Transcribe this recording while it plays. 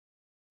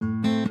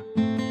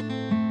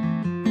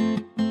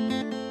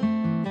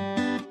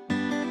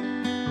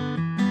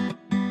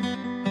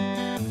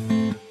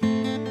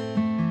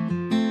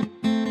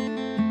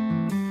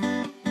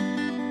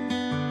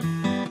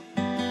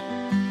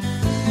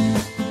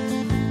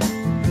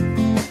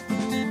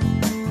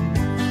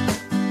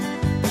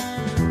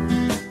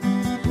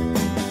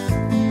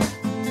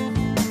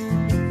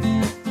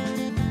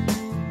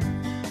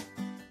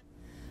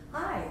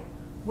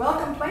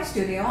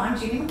studio. I'm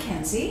Jeanne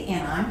Mackenzie,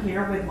 and I'm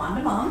here with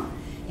Wanda Mumm,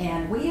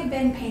 and we have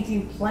been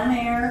painting plein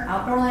air,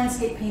 outdoor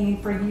landscape painting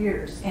for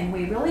years, and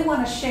we really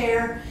want to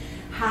share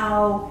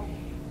how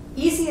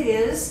easy it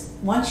is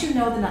once you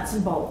know the nuts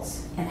and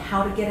bolts and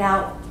how to get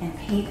out and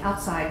paint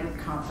outside with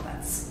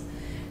confidence.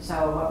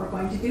 So what we're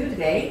going to do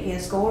today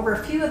is go over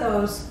a few of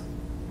those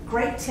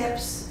great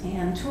tips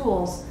and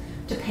tools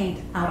to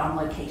paint out on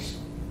location.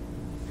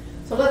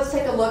 So let's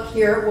take a look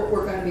here what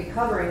we're going to be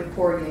covering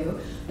for you.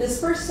 This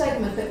first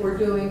segment that we're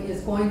doing is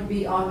going to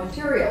be on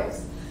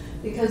materials,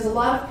 because a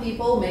lot of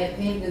people may have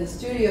painted in the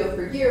studio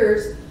for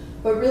years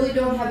but really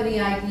don't have any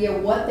idea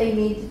what they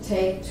need to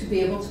take to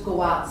be able to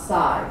go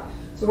outside.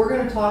 So we're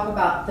going to talk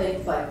about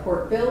things like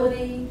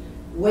portability,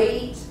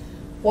 weight,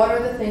 what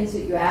are the things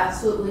that you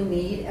absolutely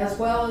need, as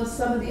well as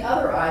some of the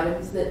other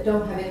items that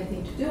don't have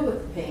anything to do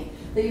with the paint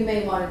that you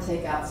may want to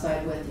take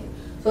outside with you.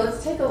 So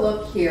let's take a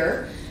look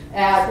here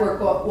at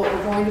what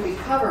we're going to be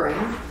covering.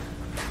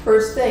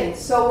 First thing,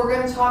 so we're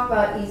going to talk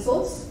about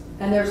easels,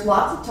 and there's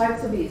lots of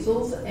types of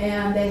easels,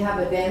 and they have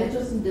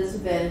advantages and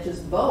disadvantages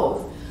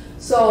both.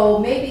 So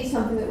maybe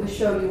something that we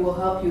show you will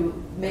help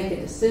you make a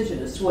decision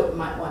as to what you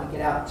might want to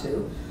get out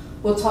to.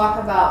 We'll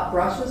talk about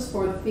brushes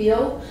for the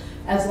field,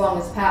 as well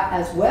as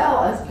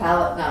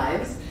palette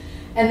knives,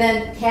 and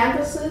then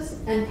canvases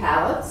and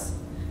palettes,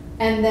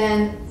 and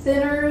then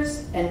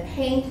thinners and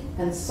paint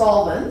and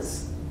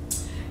solvents.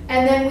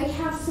 And then we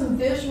have some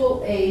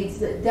visual aids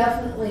that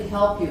definitely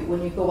help you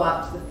when you go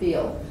out to the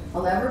field.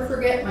 I'll never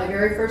forget my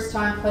very first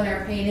time plein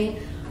air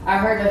painting. I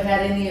hardly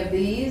had any of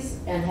these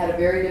and had a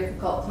very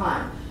difficult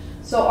time.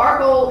 So our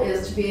goal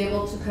is to be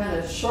able to kind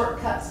of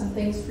shortcut some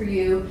things for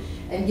you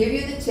and give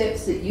you the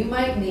tips that you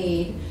might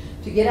need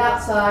to get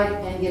outside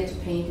and get to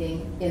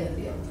painting in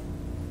the field.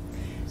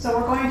 So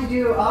we're going to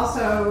do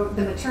also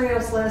the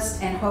materials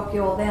list, and hope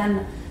you'll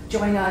then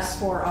join us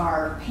for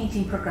our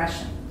painting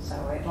progression. So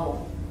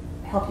it'll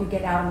help you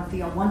get out in the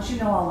field once you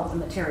know all of the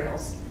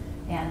materials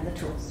and the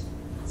tools.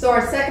 So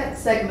our second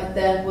segment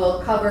then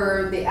will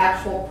cover the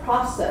actual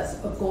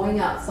process of going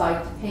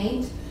outside to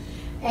paint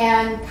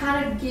and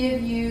kind of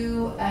give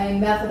you a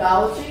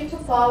methodology to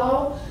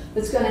follow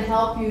that's going to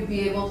help you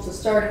be able to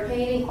start a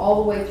painting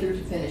all the way through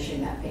to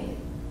finishing that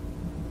painting.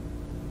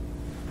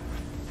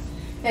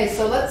 Okay,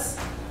 so let's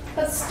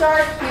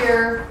start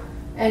here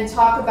and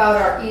talk about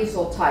our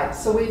easel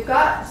types. So we've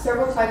got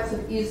several types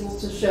of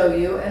easels to show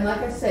you, and like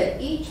I said,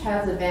 each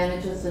has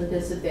advantages and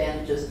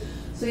disadvantages.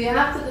 So you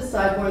have to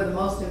decide what are the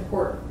most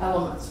important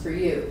elements for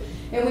you.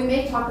 And we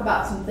may talk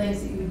about some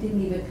things that you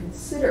didn't even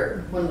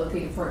consider when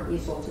looking for an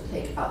easel to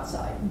take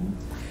outside.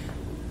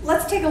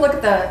 Let's take a look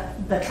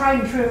at the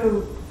tried and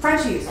true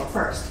French easel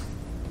first.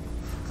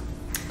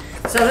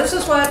 So this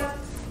is what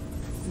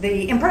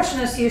the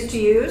Impressionists used to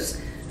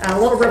use, a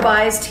little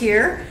revised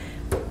here.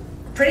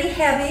 Pretty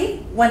heavy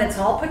when it's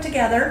all put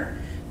together,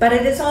 but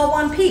it is all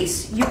one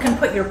piece. You can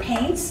put your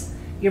paints,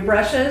 your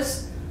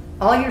brushes,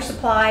 all your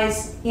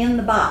supplies in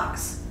the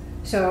box.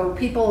 So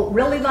people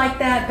really like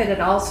that, but it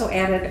also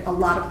added a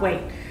lot of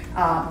weight.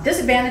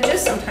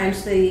 Disadvantages,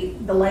 sometimes the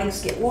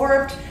legs get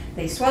warped,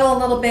 they swell a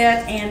little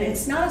bit, and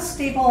it's not as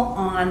stable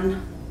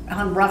on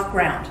rough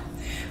ground.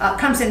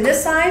 Comes in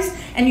this size,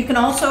 and you can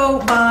also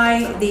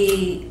buy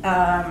the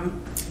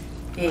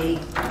a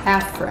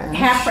half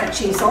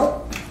French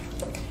easel,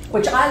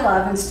 which I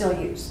love and still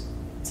use.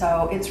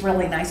 So it's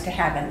really nice to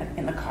have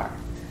in the car.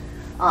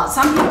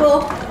 Some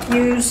people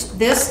use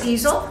this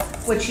easel,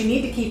 which you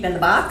need to keep in the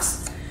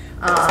box,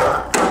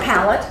 or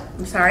palette,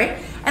 I'm sorry.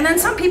 And then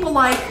some people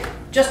like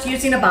just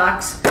using a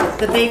box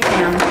that they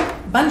can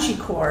bungee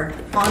cord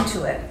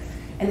onto it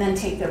and then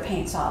take their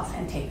paints off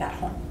and take that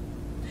home.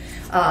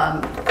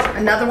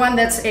 Another one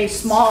that's a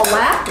small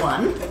lap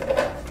one,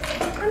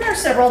 and there are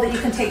several that you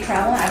can take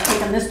traveling. I've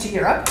taken this to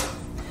Europe,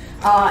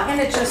 and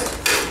it just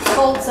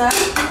folds up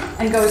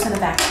and goes in a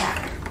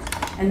backpack.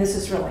 And this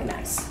is really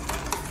nice.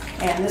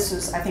 And this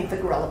is, I think, the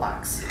Gorilla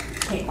box,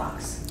 paint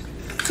box.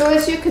 So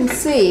as you can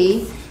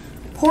see,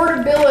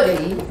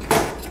 portability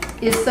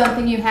is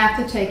something you have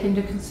to take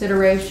into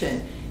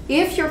consideration.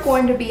 If you're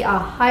going to be a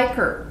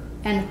hiker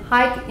and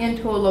hike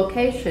into a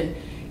location,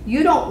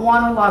 you don't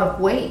want a lot of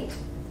weight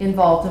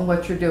involved in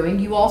what you're doing.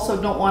 You also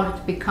don't want it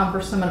to be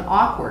cumbersome and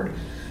awkward.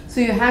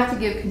 So you have to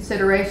give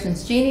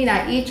considerations. Jeannie and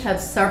I each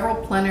have several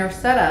plein air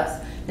setups,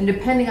 and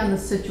depending on the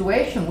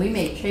situation, we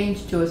may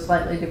change to a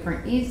slightly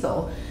different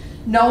easel,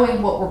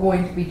 knowing what we're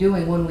going to be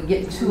doing when we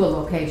get to a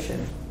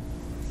location.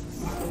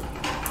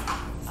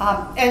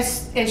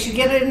 As you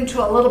get it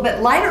into a little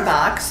bit lighter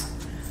box,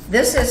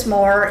 this is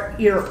more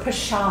your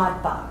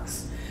pochade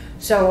box.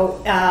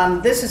 So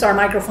this is our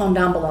microphone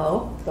down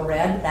below, the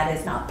red. That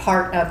is not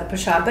part of the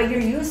pochade, but you're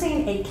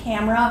using a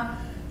camera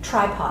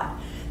tripod.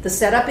 The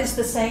setup is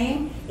the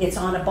same. It's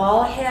on a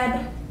ball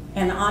head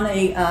and on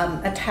a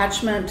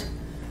attachment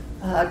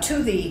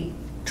to the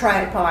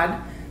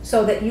tripod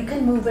so that you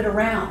can move it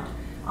around.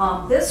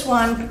 This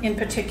one in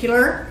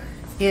particular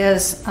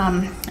is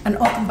an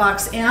open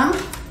box M,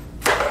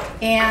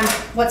 and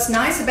what's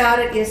nice about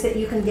it is that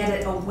you can get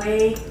it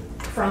away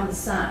from the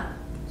sun.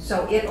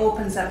 So it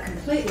opens up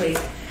completely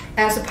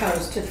as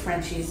opposed to the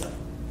French easel.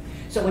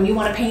 So when you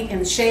want to paint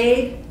in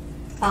shade,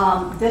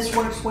 this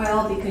works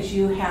well because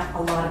you have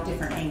a lot of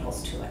different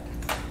angles to it.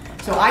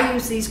 So I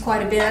use these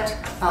quite a bit.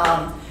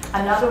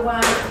 Another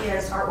one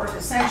is Artwork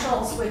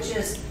Essentials, which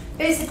is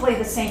basically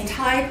the same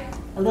type,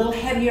 a little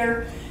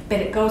heavier,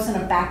 but it goes in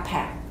a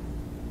backpack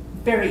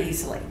very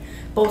easily.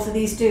 Both of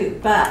these do,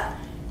 but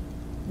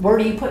where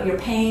do you put your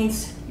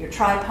paints, your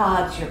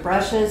tripods, your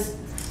brushes?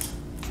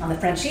 On the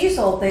French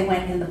easel, they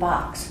went in the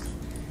box.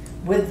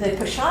 With the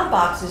pochade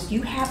boxes,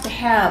 you have to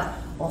have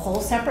a whole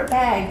separate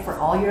bag for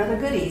all your other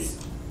goodies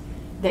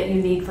that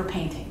you need for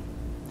painting.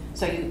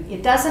 So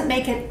it doesn't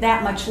make it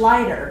that much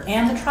lighter,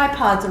 and the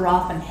tripods are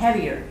often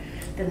heavier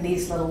than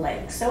these little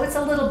legs. So it's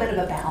a little bit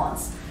of a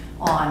balance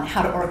on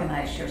how to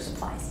organize your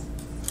supplies.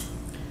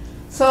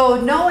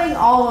 So knowing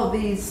all of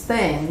these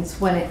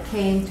things when it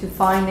came to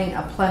finding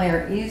a plein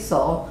air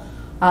easel,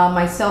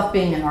 myself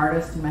being an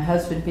artist and my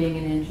husband being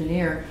an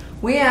engineer,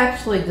 we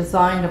actually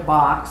designed a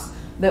box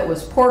that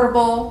was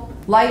portable,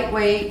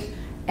 lightweight,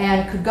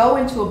 and could go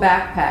into a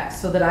backpack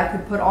so that I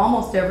could put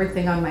almost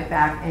everything on my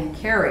back and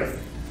carry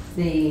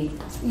the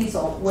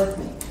easel with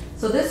me.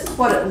 So this is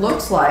what it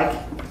looks like,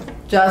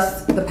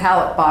 just the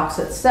palette box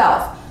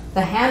itself.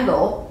 The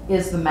handle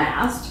is the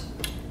mast,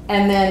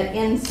 and then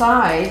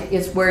inside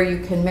is where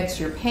you can mix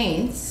your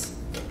paints.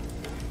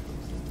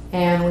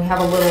 And we have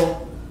a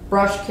little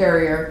brush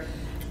carrier.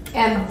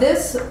 And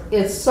this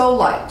is so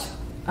light.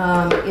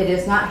 It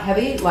is not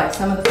heavy like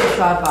some of the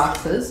pochade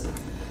boxes.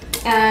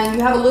 And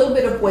you have a little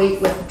bit of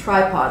weight with the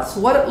tripod. So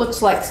what it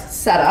looks like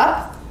set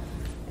up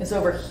is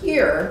over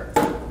here.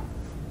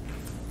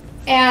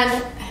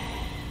 And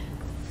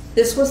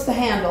this was the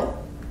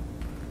handle.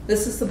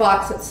 This is the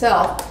box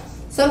itself.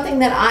 Something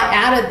that I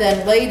added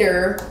then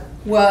later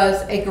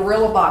was a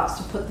Gorilla box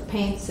to put the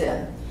paints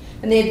in.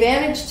 And the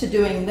advantage to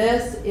doing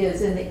this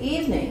is in the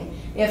evening,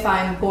 if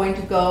I'm going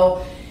to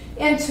go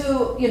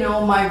into, you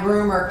know, my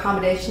room or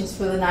accommodations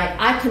for the night,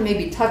 I can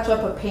maybe touch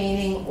up a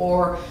painting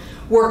or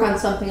work on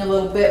something a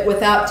little bit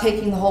without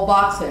taking the whole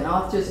box in.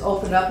 I'll just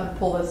open it up and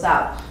pull this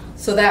out.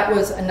 So that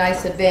was a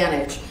nice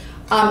advantage.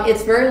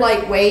 It's very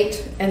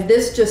lightweight, and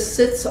this just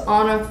sits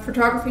on a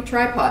photography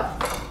tripod.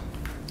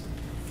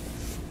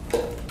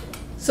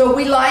 So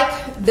we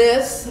like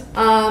this.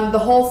 The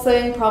whole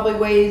thing probably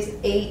weighs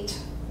 8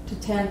 to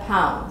 10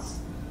 pounds.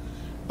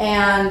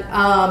 And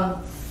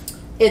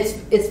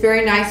it's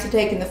very nice to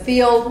take in the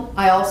field.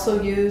 I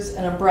also use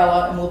an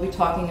umbrella, and we'll be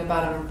talking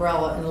about an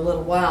umbrella in a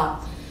little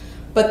while.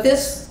 But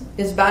this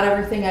is about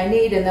everything I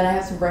need, and then I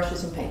have some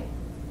brushes and paint.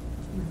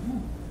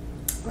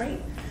 Great.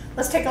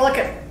 Let's take a look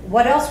at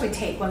what else we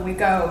take when we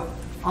go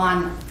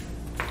on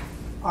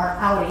our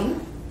outing.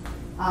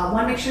 Want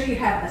to make sure you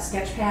have a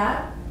sketch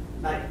pad,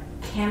 a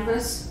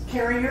canvas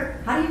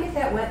carrier. How do you get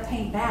that wet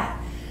paint back?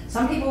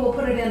 Some people will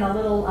put it in a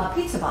little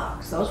pizza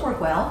box. Those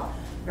work well.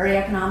 Very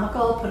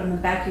economical. Put them in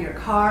the back of your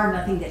car.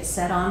 Nothing gets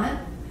set on it.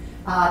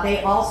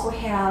 They also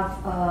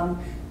have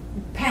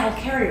panel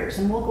carriers,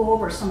 and we'll go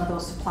over some of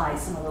those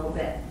supplies in a little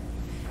bit.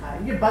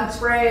 Your bug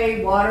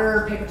spray,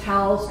 water, paper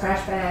towels,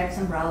 trash bags,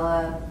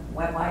 umbrella,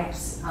 wet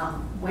wipes,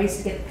 ways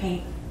to get the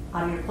paint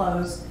out of your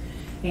clothes,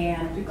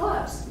 and your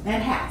gloves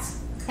and hats.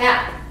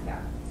 Hat. Yeah.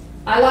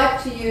 I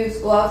like to use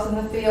gloves in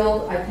the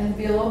field. I tend to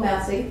be a little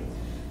messy.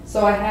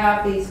 So I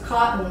have these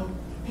cotton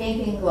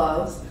painting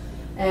gloves,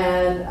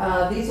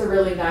 and these are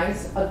really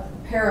nice. A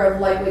pair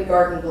of lightweight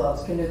garden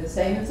gloves can do the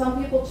same, and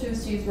some people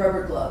choose to use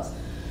rubber gloves.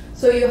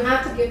 So you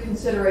have to give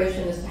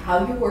consideration as to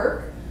how you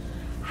work,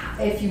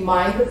 if you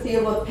mind the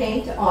feel of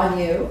paint on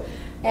you,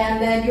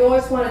 and then you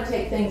always want to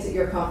take things that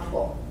you're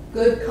comfortable.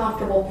 Good,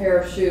 comfortable pair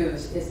of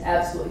shoes is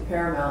absolutely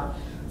paramount.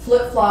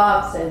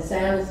 Flip-flops and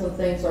sandals and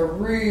things are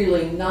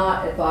really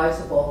not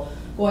advisable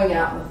going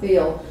out in the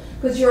field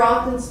because you're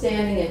often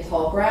standing in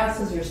tall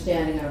grasses, you're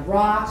standing on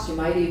rocks, you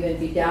might even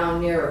be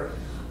down near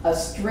a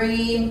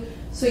stream.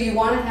 So you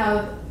want to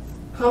have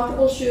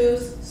comfortable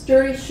shoes,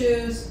 sturdy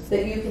shoes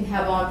that you can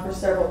have on for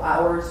several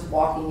hours,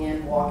 walking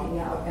in, walking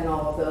out, and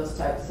all of those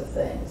types of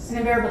things. And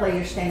invariably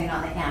you're standing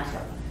on the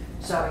anthill.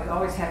 So you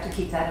always have to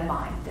keep that in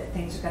mind, that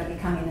things are going to be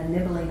coming and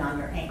nibbling on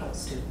your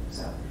ankles too.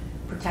 So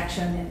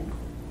protection and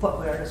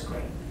footwear is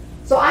great.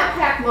 So I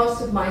pack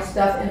most of my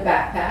stuff in a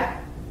backpack.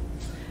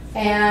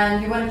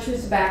 And you want to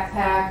choose a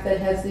backpack that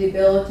has the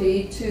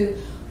ability to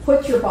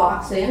put your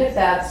box in, if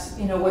that's,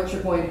 you know, what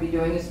you're going to be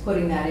doing is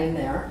putting that in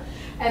there.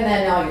 And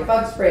then all your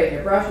bug spray and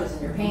your brushes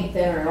and your paint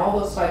thinner and all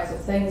those types of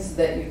things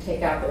that you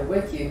take out there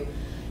with you.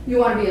 You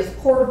want to be as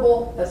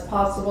portable as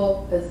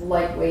possible, as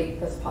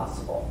lightweight as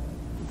possible.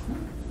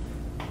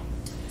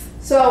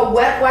 So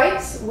wet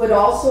wipes would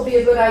also be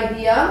a good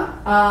idea.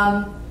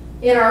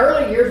 In our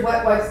early years,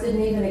 wet wipes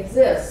didn't even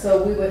exist,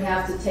 so we would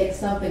have to take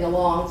something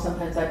along.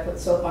 Sometimes I put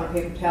soap on a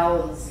paper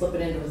towel and slip it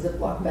into a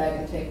Ziploc bag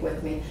and take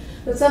with me.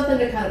 But something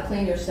to kind of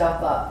clean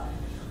yourself up.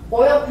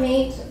 Oil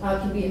paint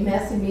can be a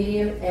messy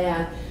medium,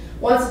 and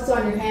once it's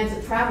on your hands,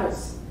 it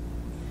travels.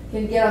 It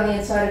can get on the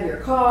inside of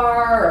your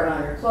car or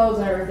on your clothes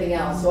and everything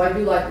else. So I do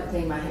like to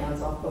clean my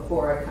hands off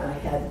before I kind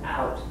of head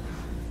out.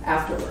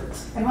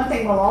 afterwards. And one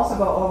thing we'll also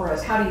go over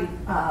is how do you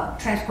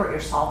transport your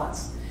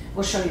solvents.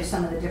 We'll show you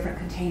some of the different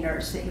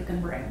containers that you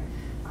can bring.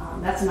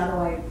 That's another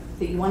way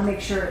that you want to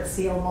make sure it's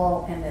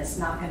sealable and it's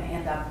not going to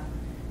end up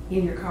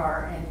in your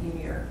car and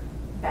in your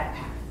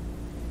backpack.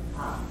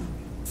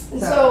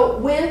 So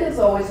wind is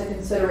always a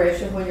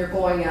consideration when you're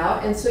going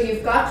out, and so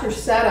you've got your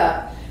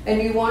setup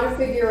and you want to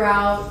figure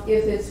out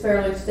if it's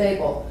fairly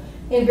stable.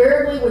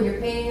 Invariably, when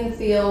you're painting in the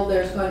field,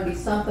 there's going to be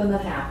something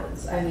that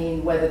happens. I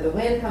mean, whether the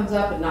wind comes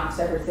up and knocks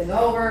everything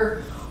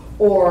over,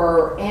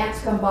 or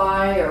ants come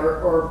by,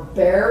 or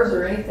bears,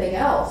 or anything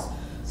else.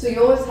 So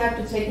you always have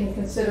to take into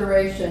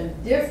consideration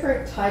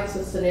different types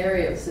of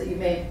scenarios that you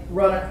may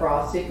run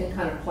across so you can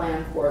kind of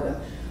plan for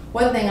them.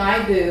 One thing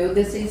I do,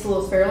 this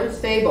easel is fairly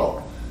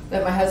stable,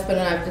 that my husband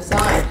and I have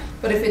designed,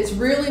 but if it's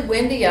really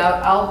windy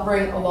out, I'll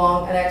bring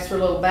along an extra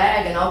little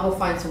bag and I'll go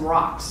find some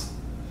rocks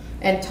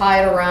and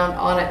tie it around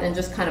on it and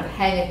just kind of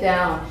hang it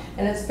down,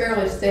 and it's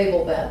fairly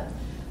stable then.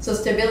 So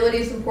stability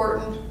is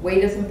important,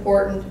 weight is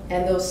important,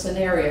 and those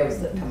scenarios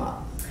that come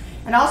up.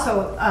 And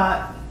also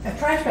a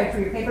trash bag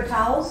for your paper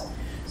towels.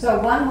 So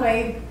one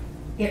way,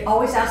 it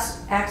always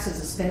acts as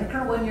a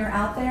spinnaker when you're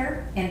out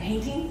there and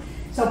painting.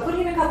 So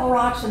putting a couple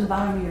rocks in the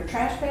bottom of your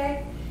trash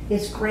bag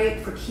is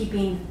great for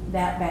keeping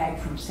that bag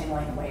from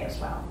sailing away as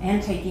well,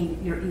 and taking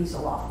your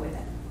easel off with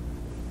it.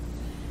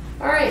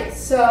 All right,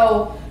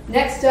 so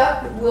next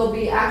up we'll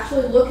be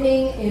actually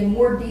looking in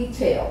more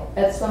detail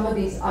at some of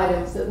these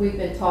items that we've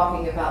been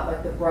talking about,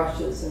 like the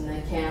brushes and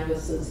the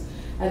canvases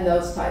and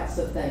those types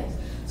of things.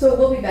 So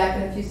we'll be back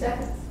in a few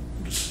seconds.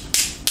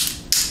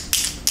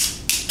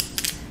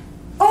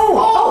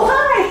 Oh,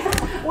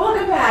 hi!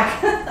 Welcome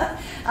back.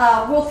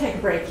 We'll take a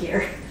break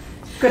here.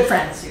 Good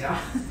friends, you know.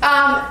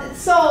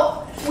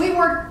 So we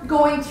were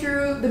going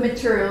through the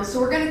materials, so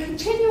we're going to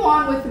continue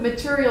on with the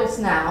materials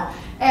now,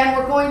 and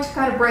we're going to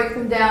kind of break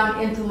them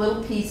down into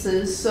little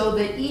pieces so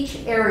that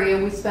each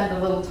area we spend a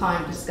little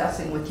time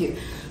discussing with you.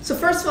 So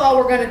first of all,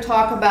 we're going to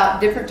talk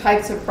about different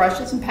types of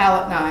brushes and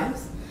palette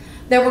knives.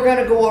 Then we're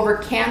going to go over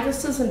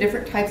canvases and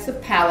different types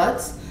of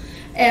palettes.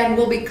 And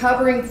we'll be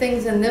covering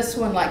things in this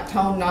one like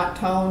tone, not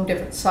tone,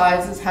 different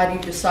sizes. How do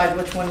you decide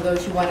which one of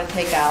those you want to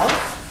take out?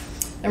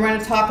 And we're going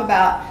to talk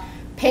about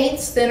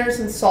paints, thinners,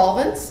 and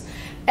solvents,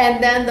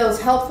 and then those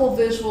helpful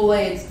visual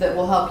aids that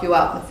will help you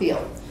out in the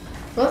field.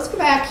 So let's go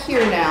back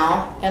here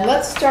now, and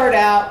let's start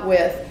out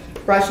with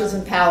brushes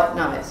and palette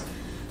knives.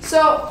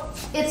 So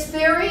it's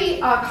very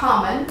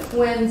common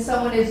when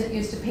someone isn't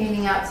used to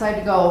painting outside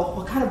to go,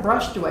 what kind of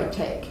brush do I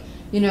take?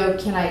 You know,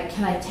 can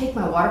I take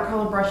my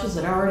watercolor brushes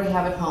that I already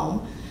have at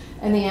home?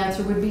 And the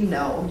answer would be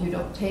no, you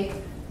don't take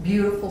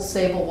beautiful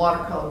sable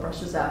watercolor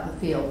brushes out in the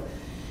field.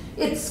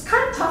 It's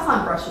kind of tough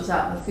on brushes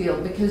out in the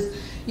field because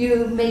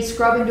you may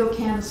scrub into a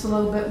canvas a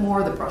little bit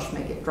more, the brush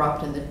may get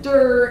dropped in the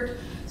dirt,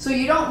 so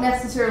you don't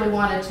necessarily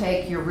want to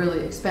take your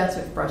really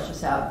expensive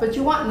brushes out, but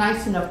you want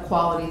nice enough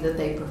quality that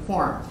they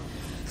perform.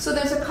 So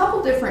there's a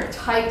couple different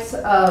types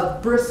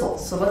of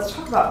bristles, so let's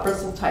talk about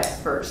bristle types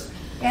first.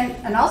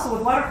 And also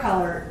with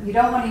watercolor, you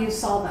don't want to use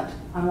solvent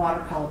on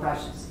watercolor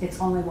brushes.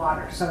 It's only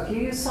water. So if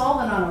you use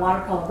solvent on a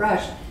watercolor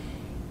brush,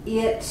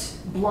 it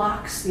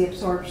blocks the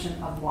absorption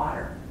of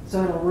water.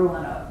 So it'll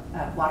ruin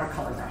a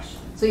watercolor brush.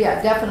 So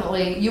yeah,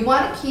 definitely. You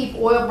want to keep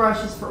oil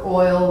brushes for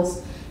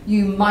oils.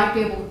 You might be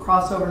able to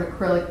cross over an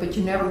acrylic, but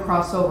you never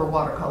cross over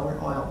watercolor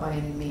and oil by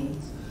any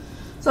means.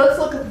 So let's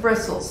look at the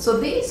bristles. So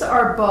these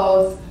are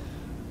both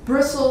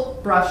bristle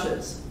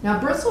brushes. Now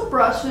bristle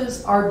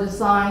brushes are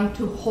designed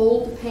to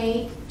hold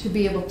paint, to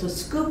be able to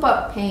scoop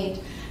up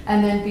paint,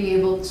 and then be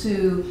able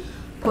to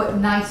put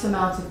nice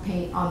amounts of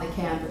paint on the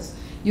canvas.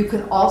 You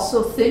can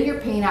also thin your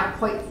paint out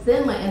quite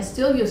thinly and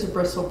still use a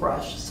bristle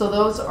brush. So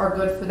those are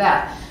good for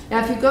that.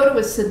 Now if you go to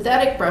a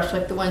synthetic brush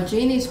like the one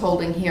Jeannie's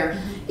holding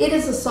here, it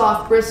is a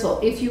soft bristle.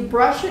 If you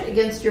brush it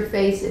against your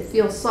face, it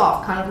feels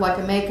soft, kind of like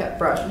a makeup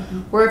brush.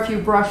 Where if you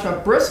brush a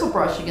bristle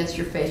brush against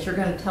your face, you're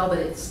going to tell that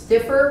it's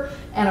stiffer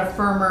and a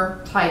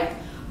firmer type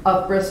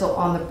of bristle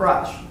on the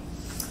brush.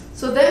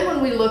 So then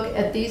when we look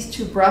at these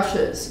two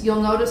brushes,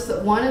 you'll notice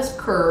that one is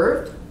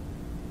curved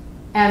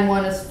and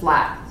one is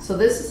flat. So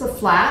this is a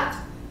flat,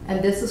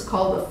 and this is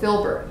called a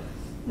filbert.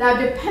 Now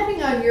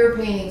depending on your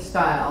painting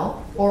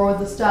style or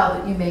the style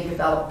that you may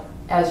develop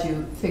as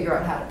you figure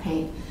out how to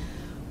paint,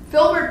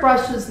 filbert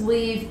brushes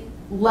leave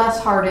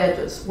less hard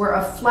edges, where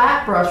a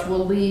flat brush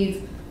will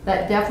leave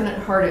that definite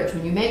hard edge.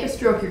 When you make a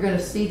stroke, you're going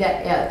to see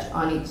that edge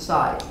on each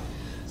side.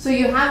 So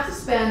you have to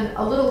spend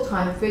a little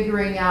time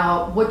figuring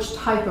out which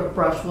type of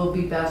brush will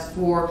be best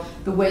for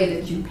the way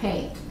that you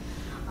paint.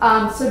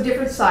 So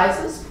different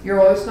sizes,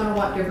 you're always going to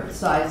want different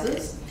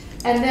sizes.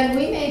 And then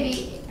we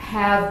maybe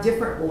have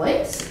different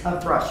lengths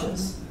of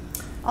brushes.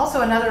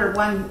 Also another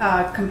one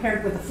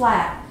compared with a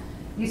flat,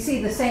 you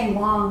see the same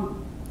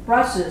long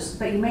brushes,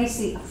 but you may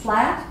see a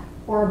flat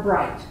or a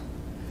bright.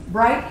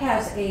 Bright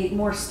has a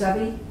more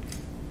stubby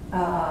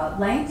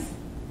length,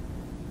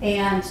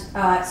 and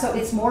so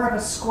it's more of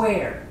a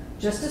square,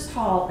 just as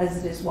tall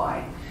as it is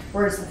wide,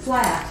 whereas the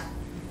flat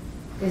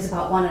is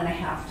about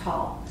 1.5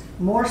 tall.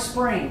 More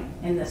spring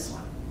in this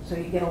one. so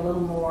you get a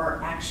little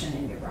more action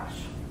in your brush.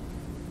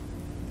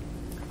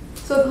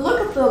 So look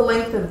at the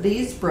length of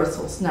these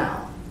bristles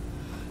now.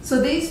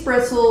 So these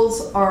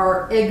bristles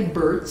are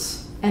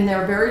Egberts, and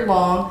they're very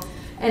long,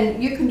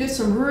 and you can do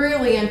some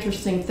really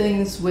interesting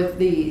things with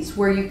these,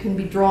 where you can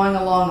be drawing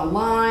along a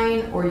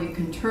line, or you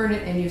can turn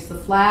it and use the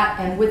flat,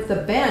 and with the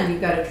bend you've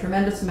got a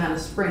tremendous amount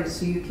of spring,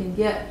 so you can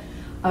get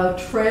a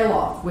trail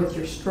off with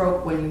your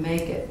stroke when you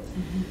make it.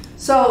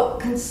 So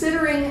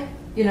considering,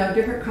 you know,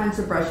 different kinds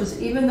of brushes,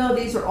 even though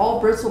these are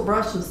all bristle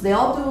brushes, they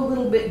all do a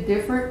little bit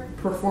different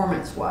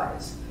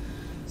performance-wise.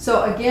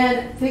 So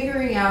again,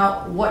 figuring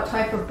out what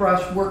type of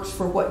brush works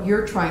for what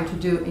you're trying to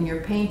do in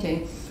your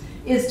painting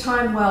is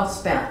time well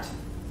spent.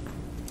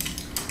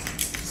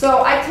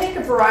 So I take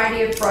a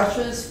variety of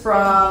brushes,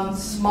 from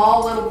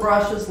small little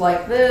brushes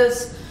like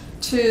this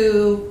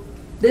to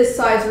this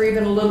size or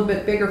even a little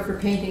bit bigger for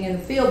painting in the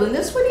field. And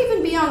this would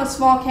even be on a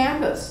small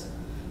canvas,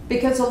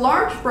 because a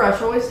large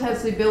brush always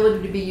has the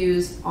ability to be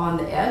used on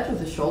the edge of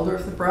the shoulder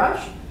of the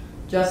brush,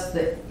 just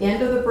the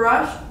end of the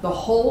brush, the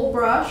whole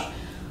brush.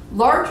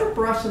 Larger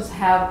brushes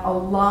have a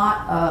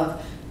lot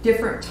of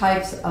different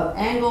types of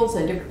angles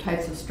and different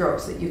types of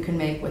strokes that you can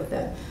make with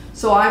them.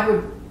 So I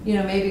would, you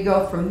know, maybe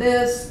go from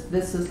this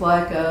is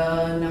like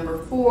a number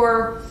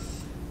 4,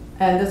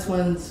 and this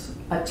one's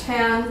a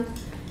 10.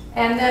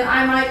 And then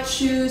I might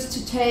choose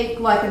to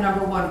take like a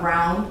number 1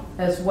 round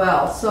as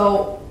well.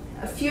 So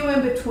a few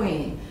in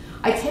between.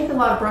 I take a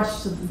lot of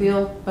brushes to the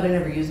field, but I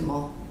never use them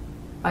all.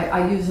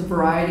 I use a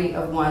variety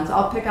of ones.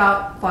 I'll pick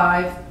out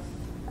 5,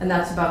 and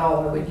that's about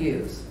all I would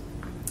use.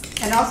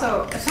 And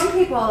also, some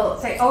people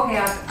say, okay,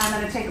 I'm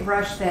going to take a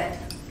brush that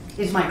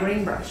is my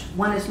green brush.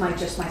 One is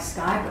just my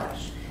sky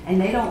brush. And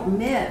they don't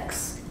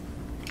mix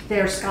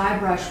their sky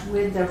brush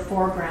with their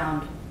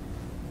foreground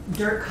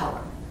dirt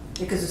color.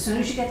 Because as soon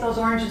as you get those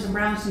oranges and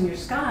browns in your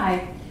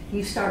sky,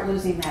 you start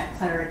losing that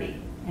clarity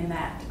and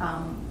that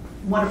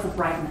wonderful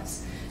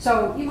brightness.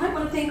 So you might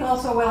want to think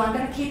also, well, I'm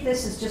going to keep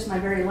this as just my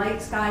very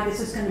light sky. This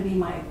is going to be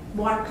my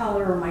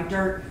watercolor or my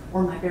dirt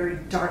or my very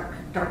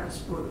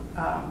darkest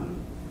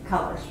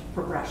colors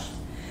for brush.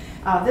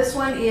 This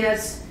one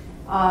is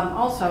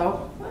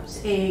also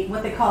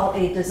what they call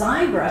a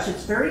design brush.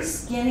 It's very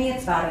skinny.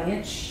 It's about 1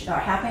 inch or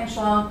 ½ inch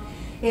long.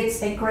 It's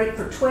great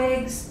for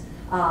twigs,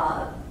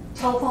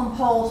 telephone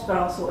poles, but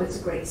also it's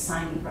a great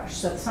signing brush.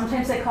 So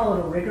sometimes they call it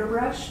a rigger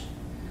brush.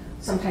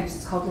 Sometimes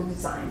it's called a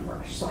design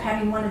brush. So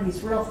having one of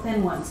these real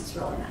thin ones is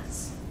really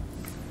nice.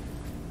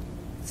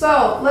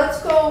 So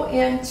let's go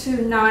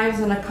into knives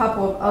and a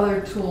couple of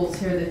other tools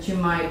here that you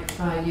might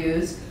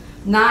use.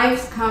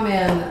 Knives come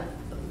in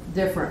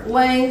different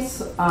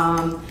lengths,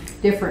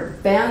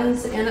 different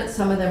bends in it.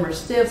 Some of them are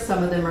stiff,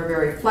 some of them are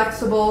very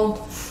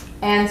flexible.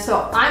 And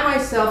so I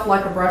myself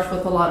like a brush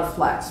with a lot of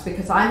flex,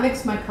 because I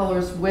mix my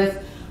colors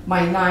with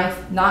my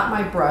knife, not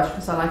my brush,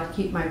 because I like to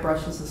keep my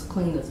brushes as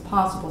clean as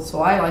possible,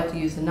 so I like to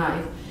use a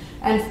knife.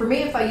 And for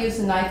me, if I use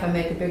a knife, I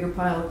make a bigger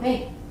pile of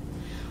paint.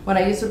 When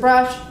I use a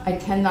brush, I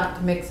tend not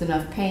to mix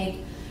enough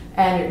paint,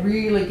 and it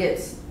really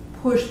gets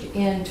pushed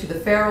into the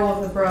ferrule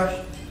of the brush,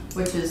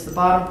 which is the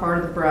bottom part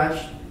of the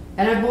brush.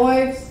 And I've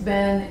always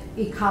been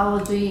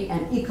ecology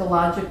and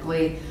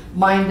ecologically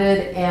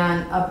minded,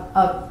 and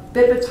a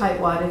bit of a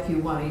tightwad, if you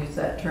want to use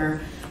that term,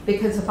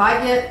 because if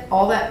I get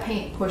all that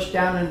paint pushed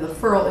down into the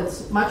ferrule,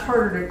 it's much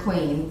harder to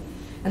clean.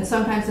 And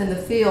sometimes in the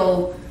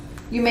field,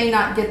 you may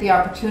not get the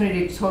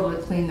opportunity to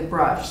totally clean the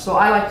brush. So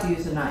I like to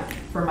use a knife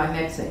for my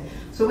mixing.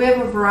 So we have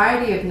a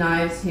variety of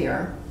knives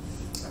here.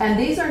 And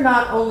these are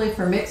not only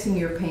for mixing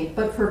your paint,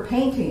 but for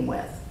painting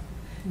with.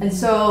 And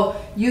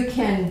so you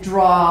can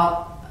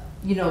draw,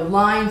 you know,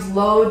 lines,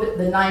 load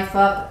the knife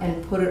up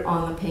and put it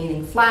on the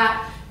painting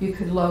flat. You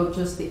could load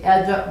just the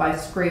edge up by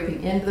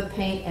scraping into the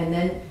paint and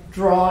then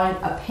drawing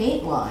a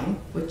paint line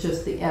with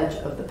just the edge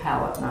of the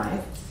palette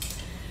knife.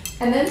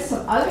 And then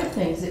some other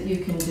things that you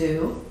can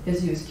do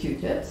is use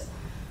Q-tips.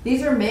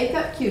 These are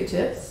makeup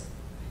Q-tips,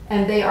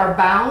 and they are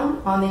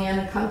bound on the end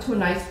and come to a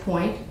nice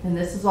point, and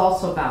this is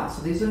also bound.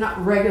 So these are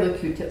not regular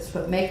Q-tips,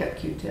 but makeup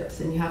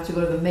Q-tips, and you have to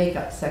go to the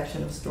makeup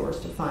section of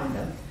stores to find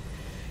them.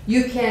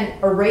 You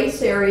can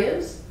erase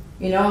areas.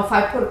 You know, if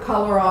I put a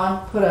color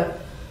on, put a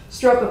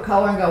stroke of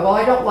color and go, well,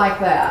 I don't like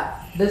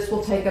that. This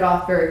will take it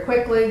off very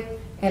quickly,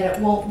 and it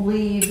won't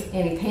leave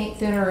any paint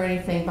thinner or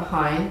anything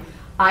behind.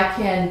 I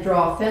can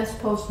draw fence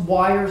posts,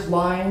 wires,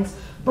 lines,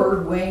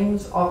 bird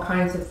wings, all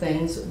kinds of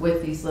things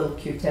with these little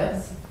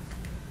Q-tips.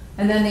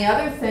 And then the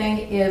other thing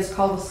is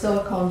called a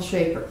silicone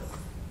shaper.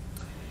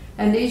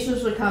 And these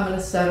usually come in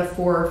a set of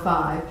 4 or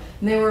 5.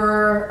 And they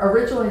were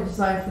originally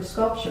designed for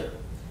sculpture.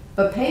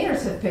 But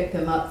painters have picked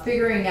them up,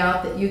 figuring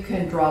out that you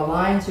can draw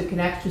lines, you can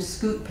actually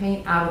scoot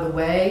paint out of the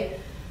way.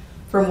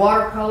 From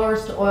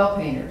watercolors to oil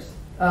painters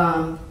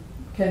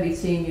can be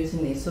seen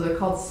using these. So they're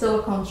called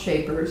silicone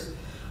shapers.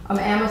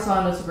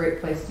 Amazon is a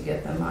great place to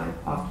get them. I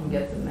often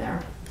get them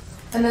there.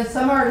 And then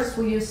some artists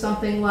will use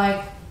something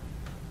like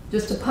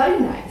just a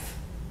putty knife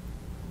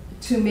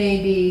to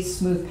maybe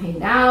smooth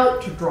paint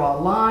out, to draw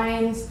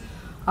lines,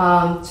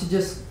 to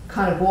just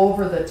kind of go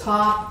over the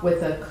top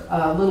with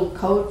little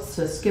coats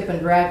to skip and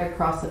drag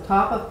across the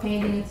top of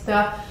painting and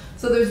stuff.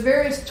 So there's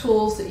various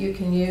tools that you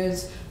can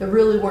use that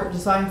really weren't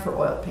designed for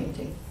oil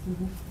painting.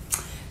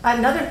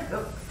 Another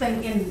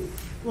thing in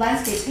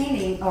landscape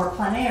painting or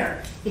plein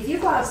air, if you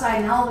go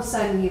outside and all of a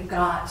sudden you've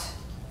got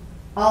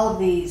all of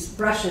these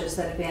brushes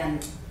that have been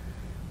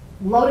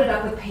loaded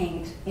up with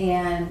paint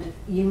and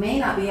you may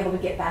not be able to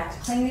get back to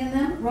cleaning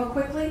them real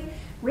quickly,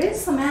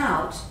 rinse them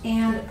out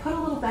and put a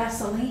little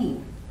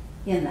Vaseline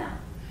in them.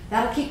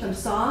 That'll keep them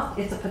soft.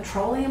 It's a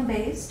petroleum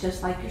base,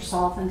 just like your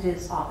solvent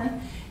is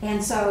often.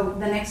 And so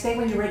the next day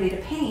when you're ready to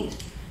paint,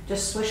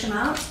 just swish them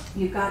out.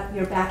 You're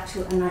back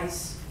to a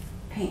nice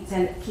paint,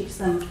 and it keeps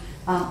them,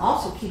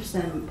 also keeps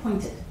them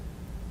pointed.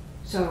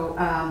 So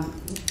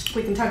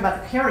we can talk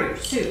about the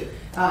carriers too.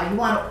 You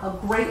want a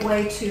great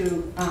way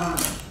to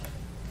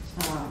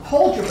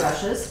hold your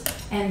brushes,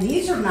 and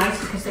these are nice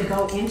because they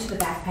go into the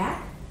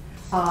backpack.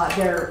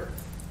 They're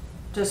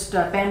just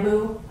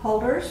bamboo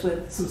holders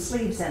with some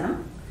sleeves in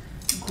them.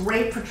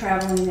 Great for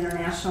traveling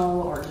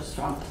international or just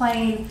on a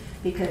plane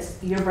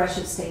because your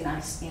brushes stay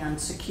nice and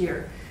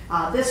secure.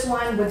 This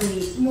one would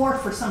be more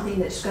for something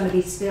that's going to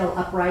be still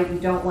upright. You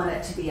don't want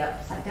it to be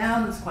upside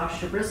down and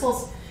squash your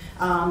bristles.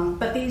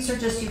 But these are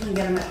just, you can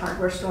get them at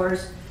hardware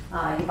stores.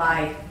 You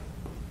buy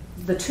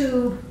the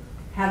tube,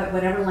 have it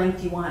whatever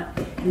length you want,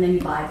 and then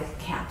you buy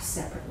the caps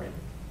separately.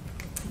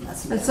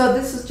 And so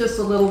this is just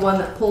a little one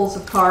that pulls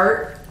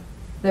apart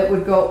that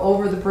would go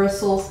over the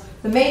bristles.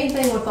 The main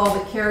thing with all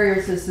the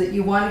carriers is that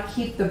you want to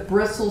keep the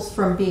bristles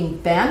from being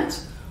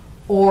bent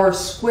or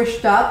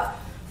squished up,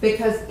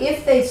 because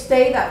if they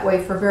stay that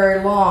way for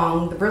very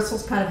long, the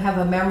bristles kind of have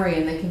a memory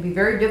and they can be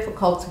very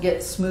difficult to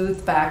get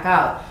smoothed back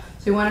out.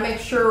 So you want to make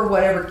sure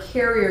whatever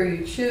carrier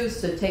you choose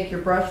to take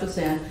your brushes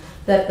in,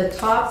 that the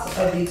tops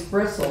of these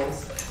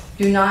bristles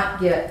do not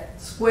get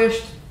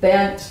squished,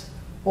 bent,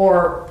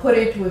 or put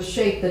into a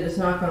shape that is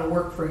not going to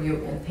work for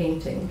you in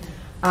painting.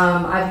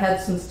 I've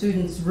had some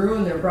students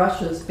ruin their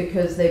brushes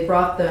because they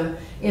brought them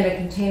in a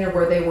container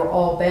where they were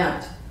all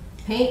bent.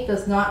 Paint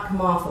does not come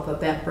off of a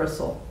bent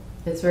bristle.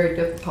 It's very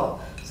difficult.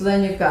 So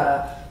then you've got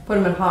to put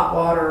them in hot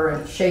water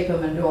and shake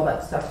them and do all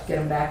that stuff to get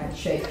them back in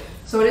shape.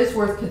 So it is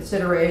worth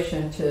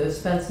consideration to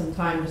spend some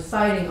time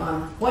deciding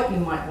on what you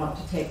might want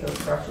to take those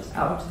brushes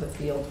out to the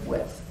field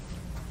with.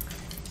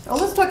 So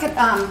let's look at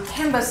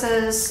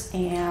canvases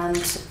and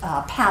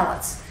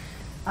palettes.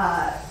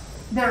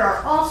 There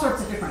are all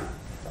sorts of different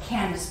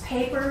canvas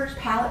papers,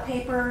 palette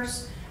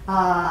papers,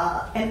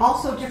 and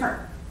also different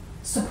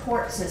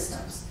support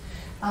systems.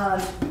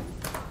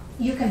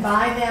 You can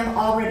buy them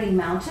already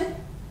mounted.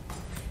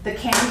 The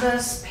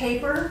canvas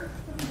paper,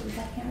 is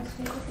that canvas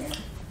paper here?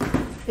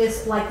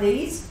 Is like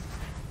these,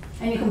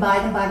 and you can buy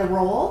them by the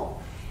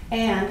roll,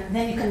 and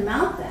then you can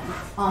mount them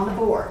on the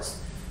boards.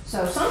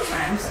 So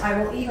sometimes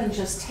I will even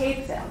just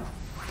tape them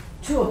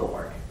to a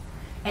board,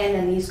 and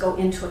then these go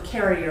into a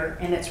carrier,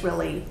 and it's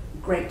really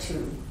great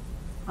to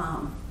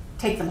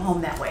take them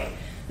home that way.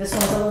 This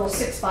one's a little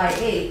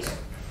 6x8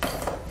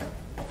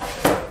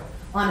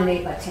 on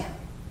an 8x10.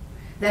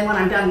 Then when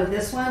I'm done with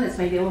this one, it's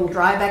maybe a little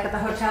dry back at the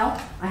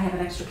hotel, I have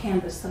an extra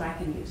canvas that I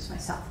can use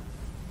myself.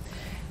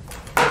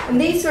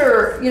 And these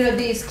are,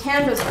 these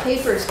canvas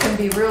papers can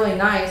be really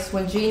nice.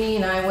 When Jeannie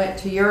and I went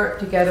to Europe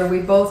together, we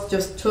both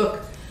just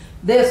took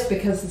this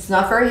because it's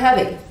not very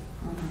heavy.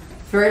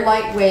 It's very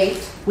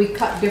lightweight. We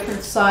cut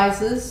different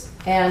sizes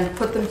and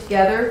put them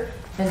together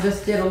and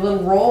just did a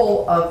little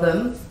roll of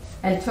them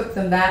and took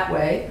them that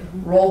way,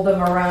 rolled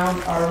them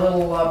around our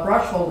little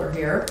brush holder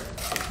here,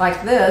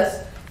 like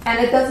this, and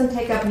it doesn't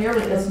take up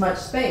nearly as much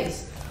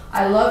space.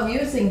 I love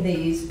using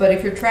these, but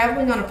if you're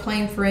traveling on a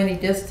plane for any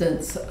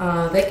distance,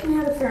 they can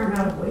have a fair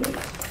amount of weight.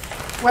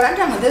 What I've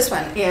done with this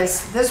one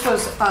is, this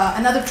was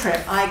another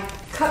trip. I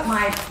cut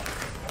my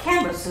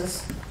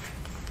canvases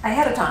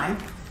ahead of time,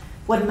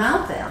 would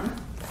mount them,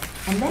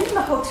 and then in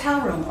the hotel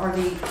room or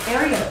the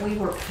area that we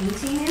were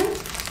painting in,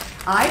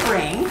 I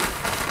bring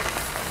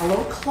a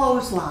little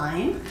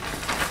clothesline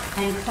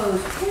and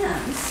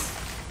clothespins,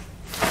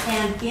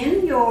 and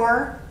in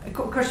your, of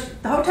course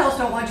the hotels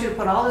don't want you to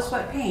put all this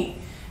wet paint,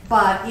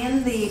 but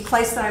in the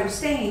place that I was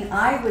staying,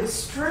 I would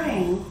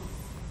string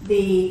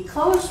the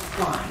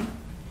clothesline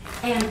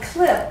and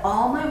clip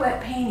all my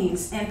wet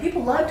paintings, and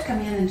people love to come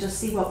in and just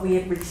see what we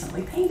had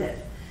recently painted.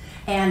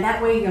 And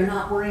that way you're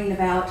not worrying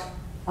about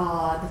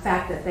the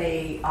fact that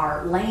they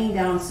are laying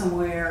down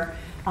somewhere.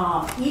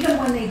 Even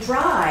when they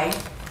dry,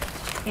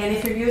 and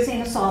if you're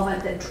using a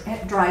solvent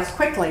that dries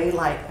quickly,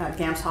 like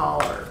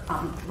Gamsol,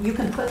 or you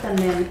can put them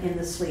in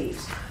the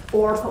sleeves,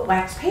 or put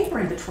wax paper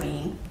in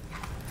between,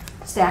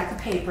 stack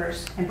the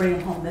papers, and bring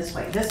them home this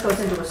way. This goes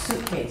into a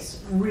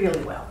suitcase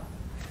really well.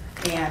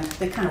 And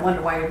they kind of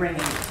wonder why you're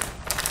bringing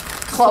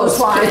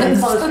clothesline and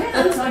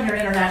clothespins on your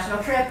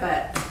international trip,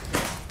 but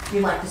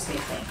you like to stay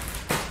clean.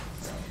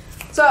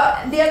 So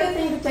the other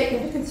thing to take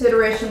into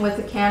consideration with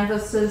the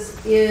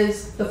canvases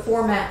is the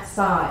format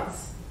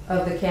size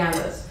of the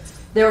canvas.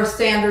 There are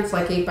standards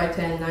like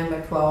 8x10,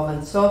 9x12,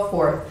 and so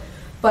forth,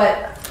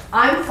 but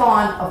I'm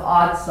fond of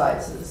odd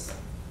sizes.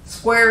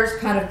 Squares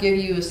kind of give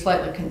you a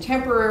slightly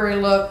contemporary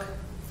look.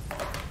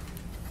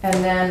 And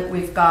then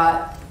we've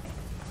got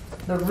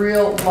the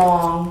real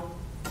long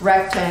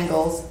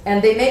rectangles,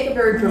 and they make a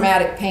very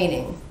dramatic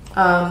painting.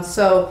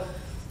 So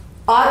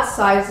odd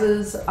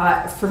sizes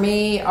for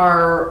me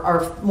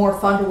are more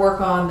fun to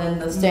work on than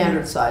the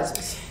standard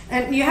sizes.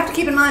 And you have to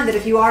keep in mind that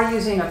if you are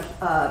using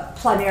a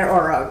plein air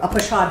or a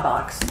pochade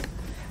box,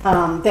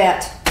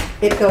 that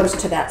it goes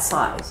to that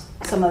size.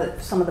 Some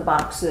of the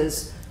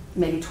boxes,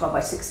 maybe 12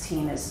 by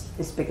 16 is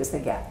as big as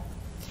they get.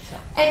 So.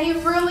 And you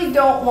really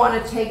don't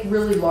want to take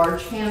really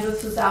large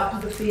canvases out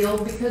to the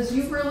field because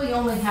you really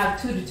only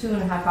have 2 to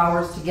 2.5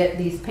 hours to get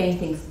these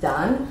paintings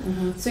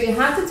done. So you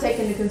have to take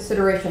into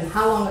consideration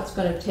how long it's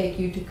going to take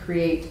you to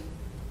create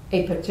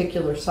a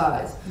particular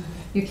size.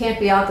 You can't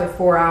be out there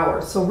 4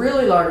 hours. So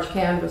really large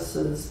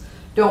canvases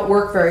don't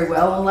work very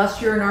well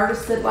unless you're an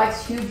artist that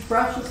likes huge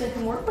brushes and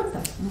can work with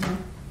them.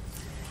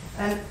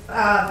 And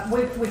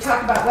we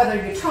talked about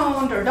whether you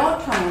toned or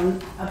don't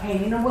tone a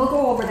painting, and we'll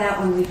go over that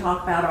when we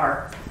talk about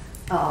our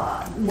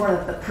more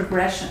of the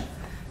progression.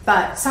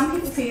 But some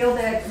people feel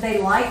that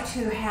they like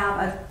to have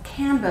a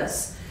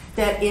canvas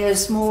that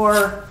is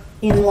more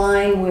in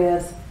line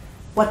with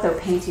what they're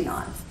painting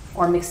on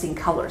or mixing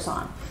colors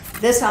on.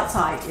 This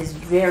outside is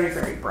very,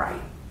 very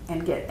bright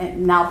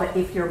and now, but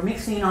if you're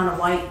mixing on a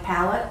white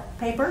palette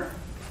paper,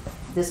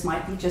 this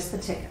might be just the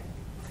ticket.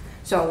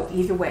 So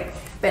either way,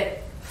 but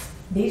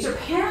these are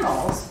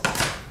panels,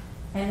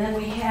 and then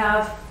we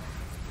have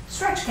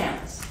stretch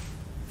canvas.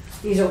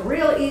 These are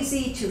real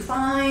easy to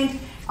find.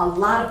 A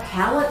lot of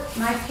palette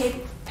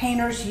knife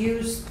painters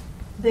use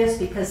this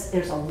because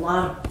there's a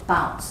lot of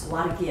bounce, a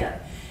lot of give.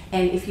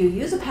 And if you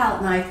use a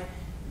palette knife,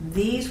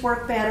 these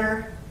work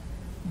better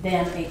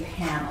than a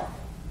panel.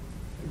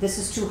 This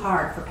is too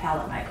hard for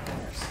palette knife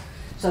painters.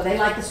 So they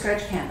like the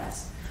stretch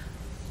canvas.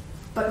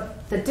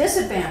 But the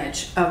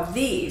disadvantage of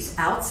these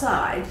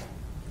outside,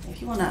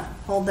 if you want to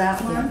hold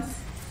that one,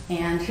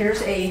 and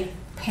here's a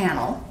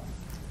panel.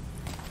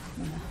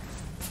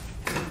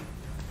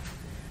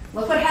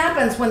 Look what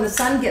happens when the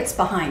sun gets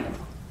behind them.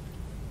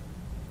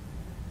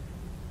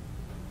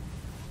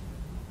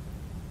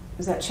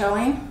 Is that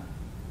showing?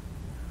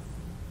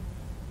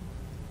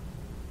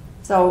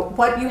 So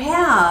what you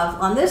have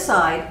on this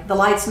side, the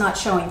light's not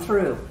showing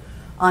through.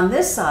 On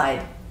this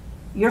side,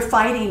 you're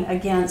fighting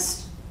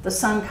against the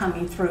sun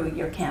coming through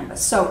your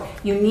canvas. So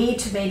you need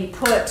to maybe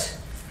put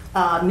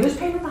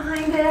newspaper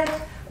behind it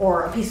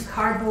or a piece of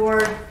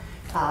cardboard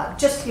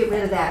just to get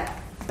rid of that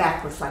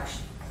back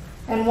reflection.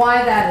 And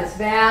why that is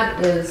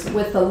bad is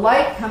with the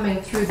light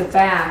coming through the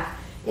back,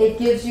 it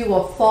gives you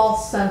a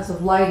false sense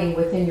of lighting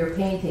within your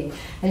painting.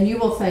 And you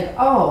will think,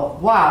 oh,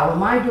 wow,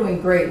 am I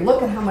doing great?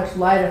 Look at how much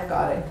light I've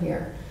got in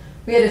here.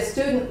 We had a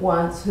student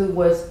once who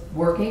was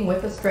working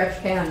with a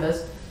stretch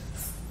canvas,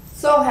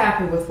 so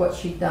happy with what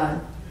she'd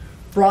done.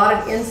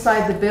 Brought it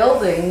inside the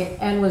building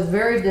and was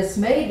very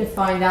dismayed to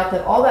find out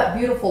that all that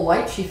beautiful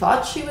light she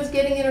thought she was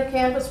getting in her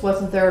canvas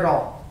wasn't there at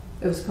all.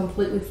 It was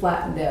completely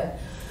flat and dead.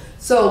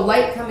 So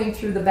light coming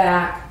through the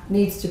back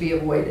needs to be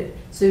avoided.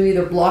 So you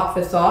either block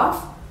this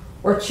off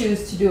or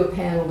choose to do a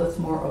panel that's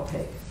more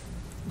opaque.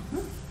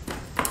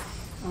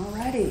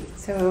 Alrighty,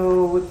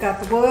 so we've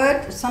got the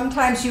wood.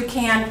 Sometimes you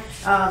can,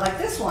 like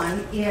this one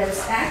is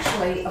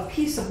actually a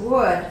piece of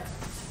wood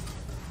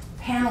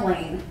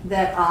paneling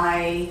that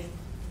I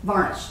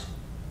varnished.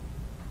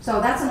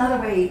 So that's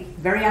another way,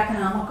 very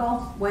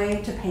economical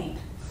way to paint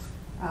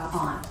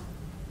on.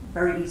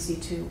 Very easy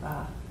to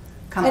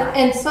come by.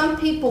 And some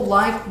people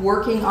like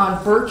working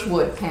on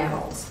birchwood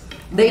panels.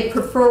 They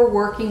prefer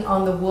working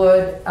on the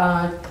wood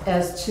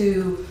as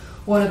to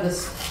one of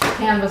the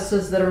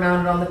canvases that are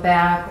mounted on the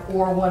back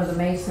or one of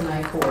the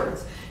masonite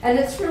boards. And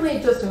it's really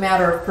just a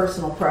matter of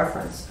personal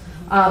preference.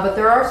 But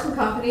there are some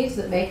companies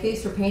that make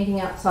these for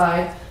painting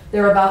outside.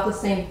 They're about the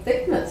same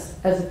thickness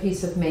as a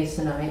piece of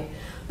masonite,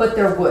 but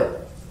they're wood.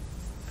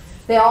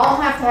 They all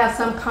have to have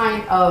some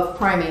kind of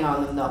priming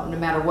on them though, no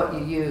matter what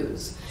you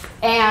use.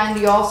 And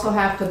you also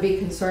have to be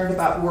concerned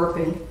about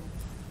warping.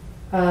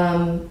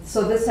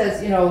 So this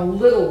has,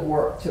 little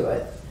warp to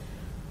it.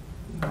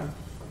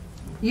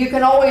 You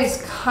can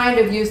always kind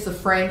of use the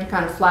frame to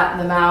kind of flatten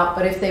them out,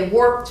 but if they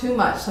warp too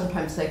much,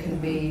 sometimes they can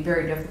be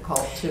very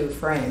difficult to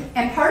frame.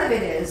 And part of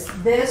it is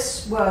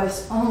this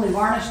was only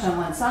varnished on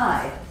one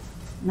side,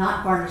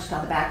 not varnished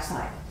on the back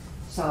side.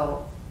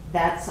 So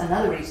that's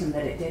another reason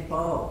that it did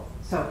bow.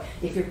 So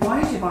if you're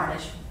going to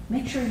varnish,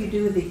 make sure you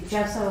do the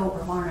gesso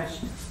or varnish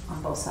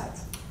on both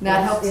sides.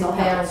 That helps the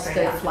panel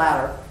stay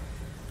flatter.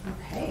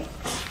 Okay.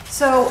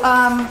 So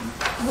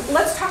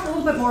let's talk a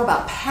little bit more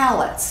about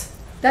palettes.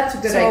 That's a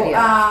good idea.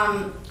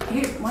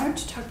 Why don't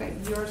you talk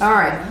about yours? All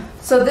right.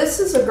 So this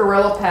is a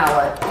Gorilla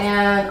palette,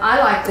 and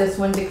I like this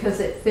one because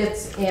it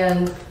fits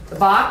in the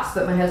box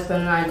that my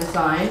husband and I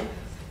designed.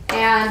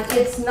 And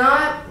it's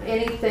not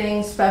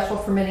anything special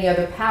from any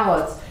other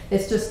palettes.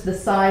 It's just the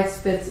size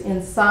fits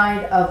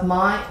inside of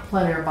my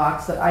plein air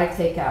box that I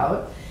take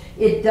out.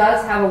 It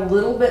does have a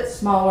little bit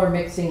smaller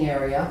mixing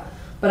area,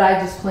 but I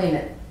just clean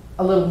it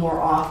a little more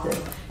often.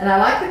 And I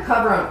like the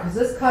cover on it because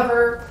this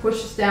cover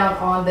pushes down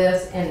on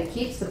this and it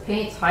keeps the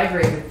paints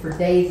hydrated for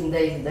days and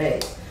days and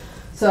days.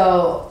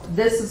 So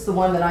this is the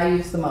one that I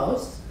use the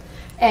most.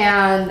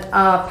 And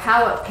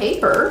palette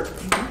paper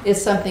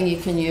is something you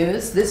can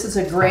use. This is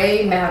a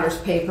Gray Matters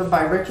paper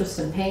by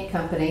Richardson Paint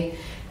Company.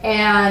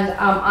 And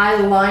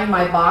I line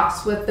my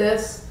box with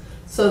this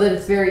so that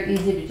it's very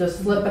easy to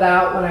just flip it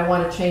out when I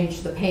want to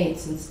change the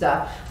paints and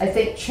stuff. I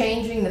think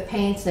changing the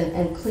paints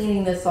and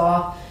cleaning this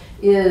off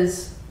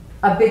is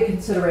a big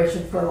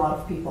consideration for a lot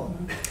of people.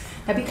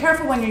 Now be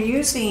careful when you're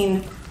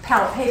using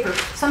palette paper.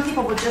 Some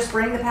people will just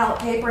bring the palette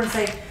paper and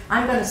say,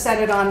 I'm going to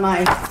set it on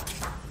my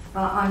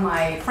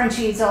French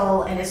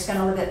easel and it's going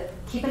to look at,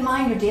 keep in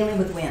mind you're dealing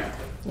with wind.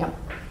 Yep.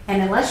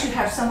 And unless you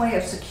have some way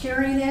of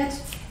securing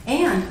it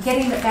and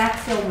getting it back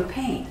filled with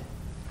paint,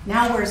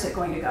 now where's it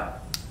going to go?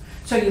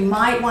 So you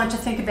might want to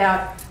think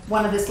about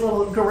one of this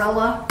little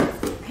Gorilla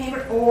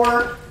paper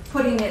or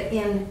putting it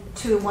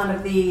into one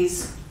of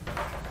these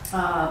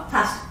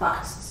plastic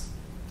boxes.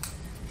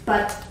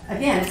 But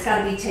again, it's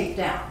got to be taped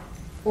down.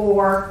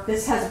 Or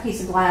this has a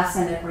piece of glass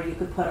in it where you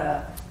could put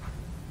a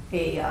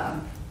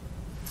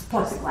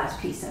plexiglass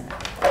piece in it.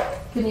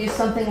 You can use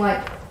something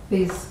like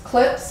these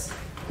clips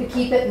to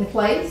keep it in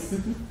place.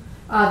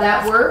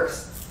 That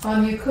works.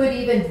 You could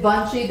even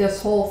bungee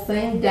this whole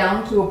thing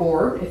down to a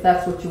board if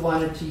that's what you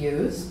wanted to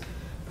use.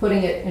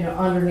 Putting it, you know,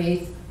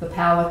 underneath the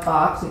palette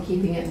box and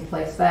keeping it in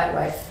place that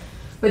way.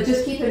 But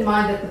just keep in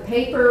mind that the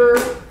paper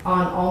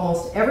on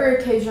almost every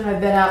occasion I've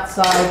been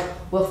outside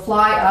will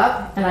fly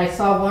up, and I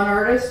saw one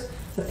artist,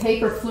 the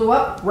paper flew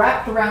up,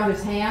 wrapped around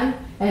his hand,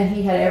 and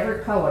he had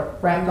every color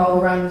wrapped all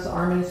around his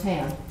arm and his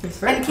hand. It's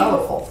very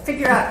colorful.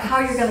 Figure out how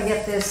you're going to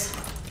get this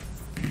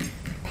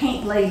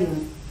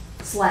paint-laden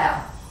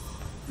slab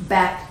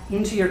back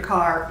into your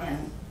car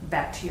and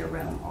back to your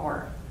room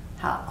or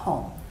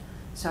home.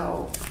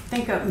 So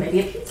think of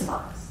maybe a pizza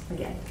box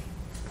again.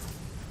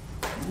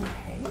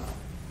 Okay.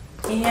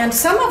 And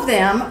some of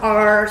them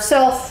are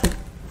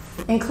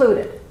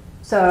self-included.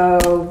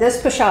 So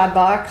this Pochade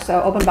box,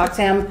 so Open Box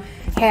M,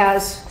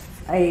 has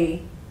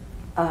a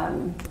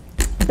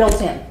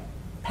built-in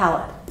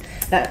palette.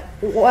 Now,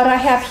 what I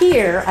have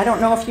here, I don't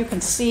know if you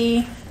can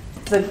see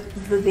the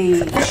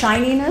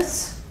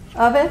shininess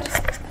of it.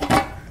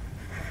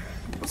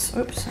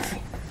 Oops,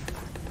 sorry.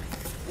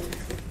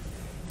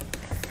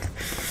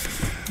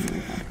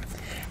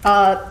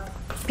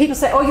 People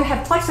say, oh, you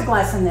have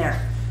plexiglass in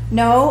there.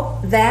 No,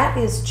 that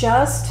is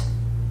just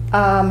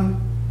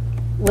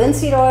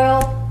linseed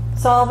oil,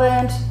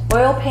 solvent,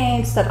 oil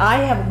paints that I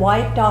have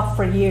wiped off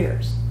for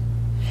years.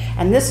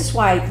 And this is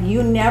why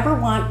you never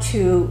want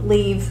to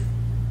leave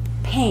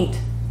paint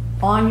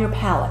on your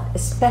palette,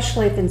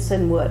 especially if it's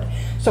in wood.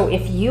 So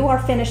if you are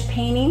finished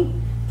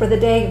painting for the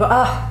day, you go,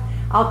 oh,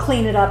 I'll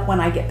clean it up when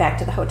I get back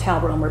to the hotel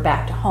room or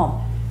back to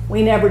home.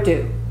 We never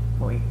do.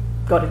 We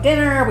go to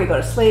dinner, we go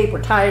to sleep,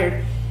 we're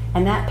tired,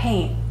 and that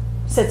paint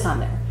sits on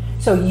there.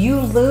 So you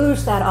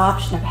lose that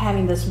option of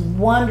having this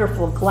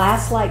wonderful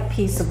glass-like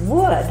piece of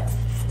wood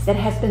that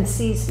has been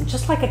seasoned,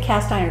 just like a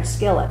cast iron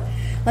skillet.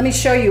 Let me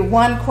show you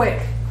one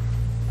quick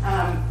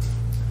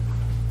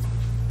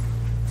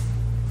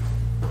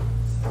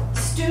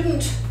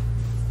student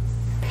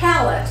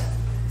palette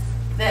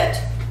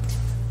that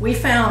we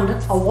found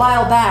a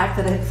while back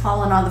that had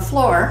fallen on the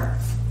floor.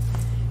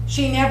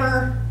 She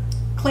never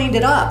cleaned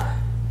it up.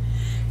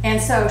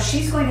 And so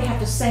she's going to have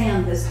to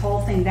sand this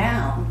whole thing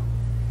down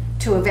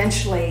to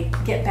eventually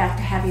get back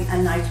to having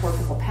a nice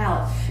workable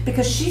palette,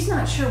 because she's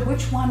not sure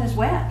which one is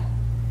wet,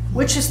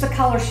 which is the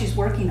color she's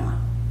working on.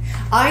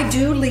 I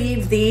do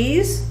leave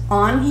these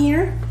on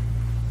here.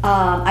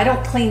 I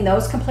don't clean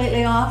those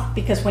completely off,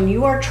 because when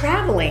you are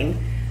traveling,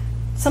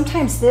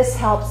 sometimes this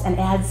helps and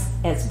adds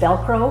as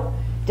Velcro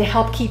to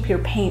help keep your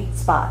paint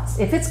spots.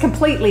 If it's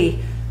completely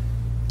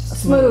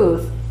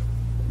smooth,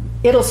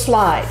 it'll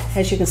slide.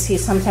 As you can see,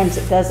 sometimes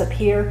it does up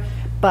here,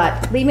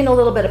 but leaving a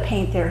little bit of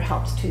paint there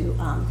helps to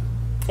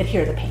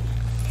adhere the paint.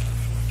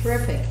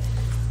 Terrific.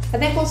 I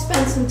think we'll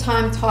spend some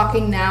time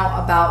talking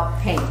now about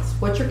paints,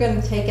 what you're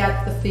going to take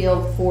out the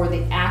field for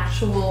the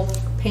actual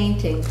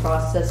painting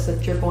process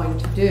that you're going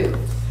to do.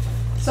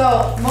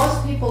 So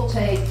most people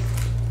take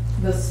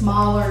the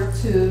smaller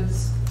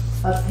tubes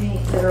of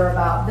paint that are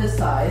about this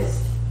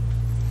size,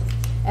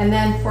 and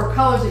then for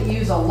colors that you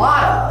use a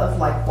lot of,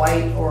 like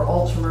white or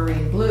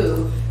ultramarine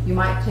blue, you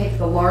might take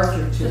the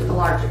larger tube. The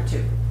larger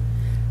tube.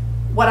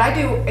 What I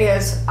do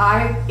is,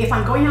 if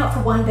I'm going out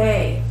for one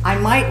day, I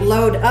might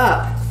load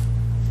up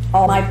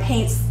all my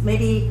paints.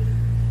 Maybe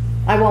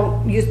I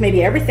won't use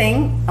maybe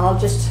everything. I'll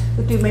just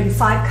do maybe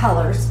 5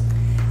 colors.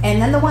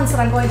 And then the ones that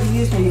I'm going to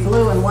use, maybe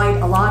blue and white,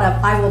 a lot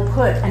of, I will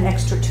put an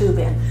extra tube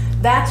in.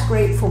 That's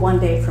great for one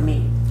day for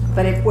me.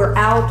 But if we're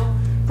out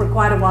for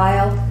quite a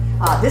while,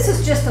 this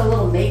is just a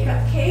little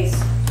makeup case,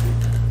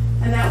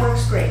 and that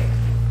works great.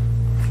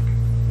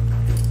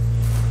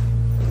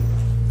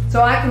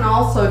 So I can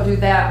also do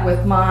that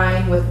with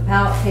mine, with the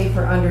palette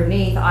paper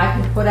underneath. I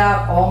can put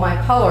out all my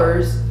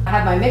colors. I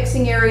have my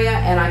mixing area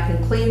and I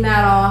can clean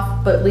that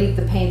off, but leave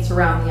the paints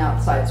around the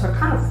outside. So I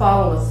kind of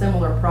follow a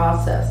similar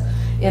process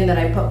in that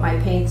I put my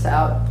paints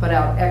out, put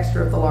out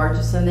extra of the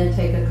largest, and then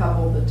take a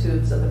couple of the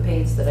tubes of the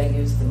paints that I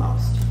use the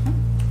most.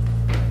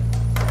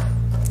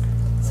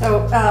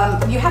 So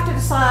you have to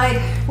decide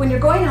when you're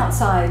going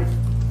outside.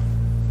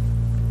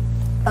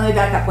 Let me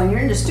back up. When you're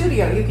in the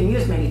studio, you can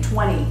use maybe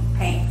 20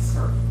 paints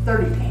or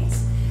 30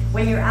 paints.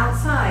 When you're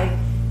outside,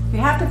 you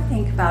have to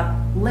think about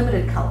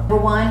limited color. Number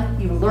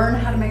one, you learn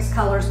how to mix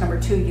colors. Number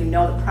two, you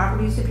know the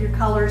properties of your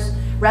colors.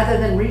 Rather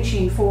than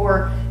reaching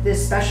for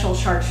this special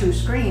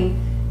chartreuse green,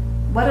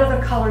 what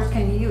other colors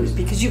can you use?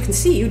 Because you can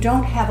see you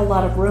don't have a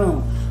lot of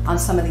room on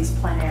some of these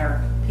plein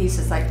air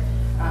pieces. Like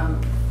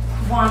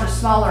Wanda's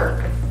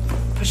smaller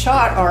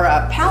pochette or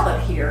a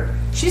palette here,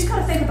 she's got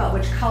to think about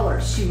which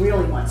colors she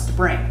really wants to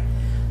bring.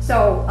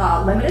 So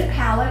limited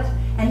palette,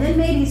 and then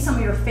maybe some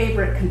of your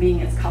favorite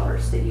convenience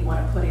colors that you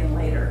want to put in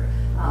later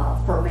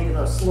for maybe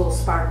those little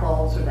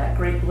sparkles or that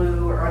great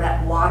blue or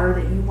that water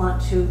that you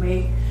want to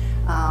make.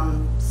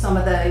 Some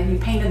of you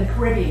paint in the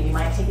Caribbean, you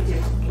might take a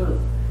different blue.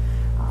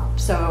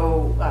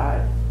 So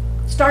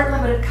start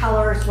limited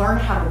colors, learn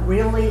how to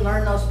really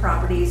learn those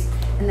properties,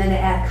 and then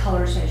add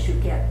colors as you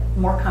get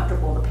more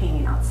comfortable with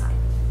painting outside.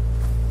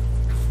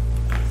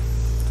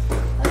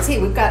 Let's see,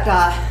 we've got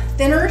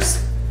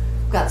thinners,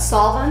 we've got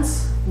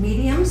solvents,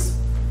 mediums.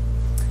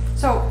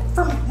 So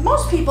for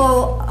most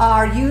people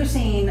are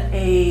using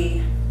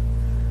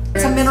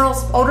some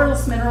minerals,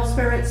 odorless mineral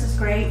spirits is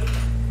great.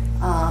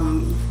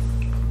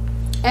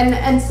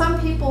 And some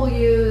people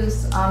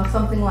use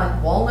something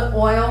like walnut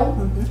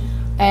oil,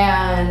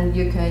 and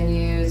you can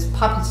use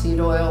poppy seed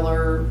oil,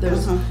 or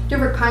there's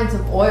different kinds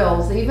of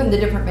oils. Even the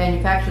different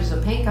manufacturers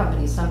of paint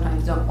companies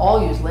sometimes don't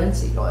all use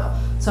linseed oil.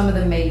 Some of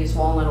them may use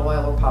walnut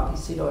oil or poppy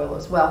seed oil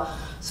as well.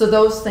 So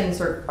those things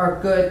are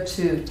good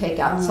to take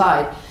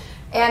outside.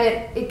 And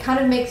it kind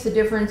of makes a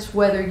difference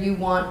whether you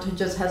want to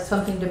just have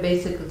something to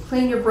basically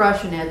clean your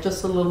brush and add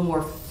just a little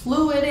more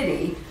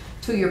fluidity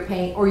to your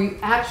paint, or you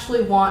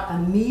actually want a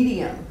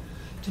medium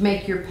to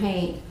make your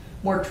paint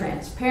more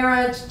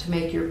transparent, to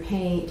make your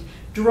paint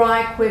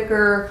dry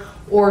quicker,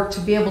 or to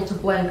be able to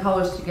blend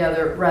colors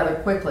together rather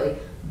quickly.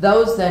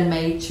 Those then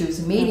may choose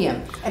a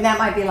medium. And that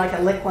might be like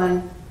a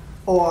liquid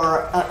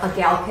or a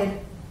Galkid.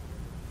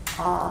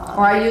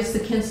 Or I use the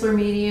Kinsler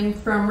medium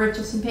from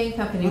Richardson Paint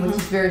Company, which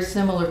is very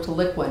similar to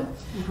liquid,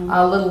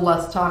 a little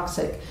less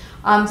toxic.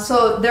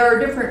 So there are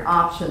different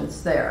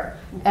options there.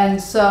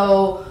 And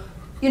so,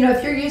 you know,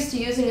 if you're used to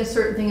using a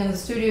certain thing in the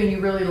studio and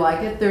you really like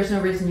it, there's no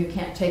reason you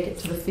can't take it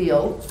to the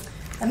field.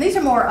 And these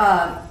are more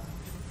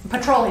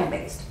petroleum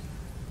based,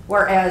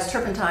 whereas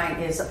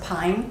turpentine is a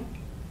pine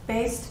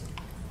based,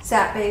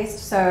 sap based.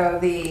 So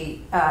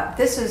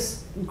this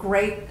is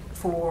great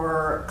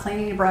for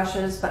cleaning your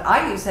brushes, but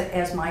I use it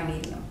as my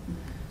medium.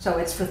 So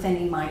it's for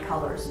thinning my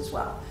colors as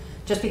well.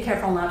 Just be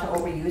careful not to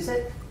overuse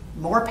it.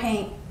 More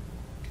paint,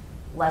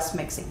 less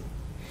mixing.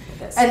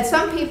 And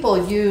some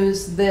people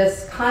use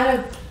this kind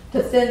of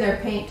to thin their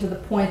paint to the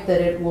point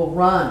that it will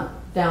run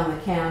down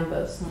the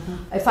canvas.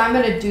 If I'm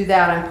going to do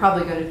that, I'm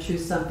probably going to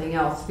choose something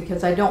else,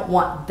 because I don't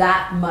want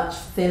that much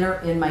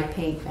thinner in my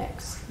paint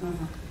mix.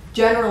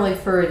 Generally,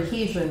 for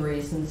adhesion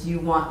reasons, you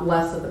want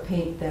less of the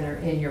paint thinner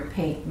in your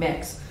paint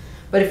mix.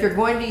 But if you're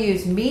going to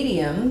use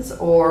mediums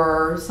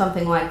or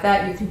something like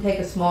that, you can take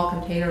a small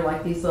container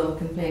like these little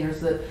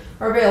containers that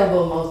are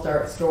available in most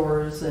art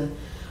stores, and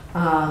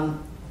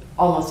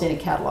almost any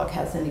catalog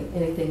has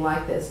anything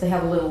like this. They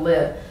have a little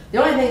lid. The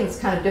only thing that's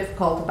kind of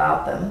difficult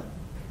about them,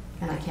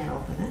 and I can't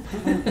open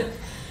it,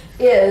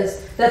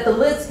 is that the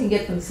lids can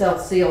get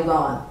themselves sealed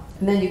on,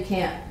 and then you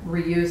can't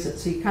reuse it.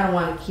 So you kind of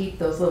want to keep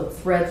those little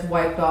threads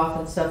wiped off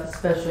and stuff,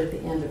 especially at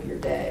the end of your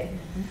day.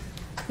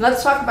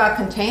 Let's talk about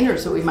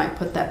containers that we might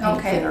put that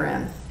paint thinner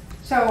in.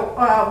 So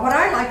what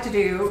I like to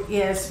do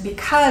is,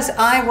 because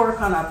I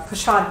work on a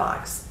pochade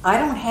box, I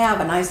don't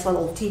have a nice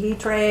little TV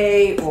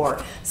tray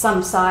or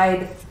some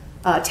side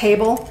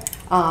table.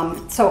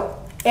 So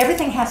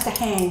everything has to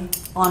hang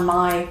on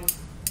my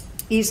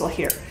easel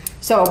here.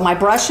 So my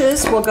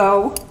brushes will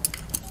go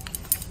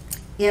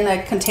in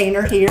a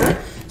container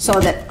here so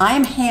that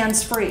I'm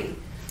hands-free.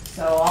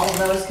 So all of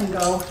those can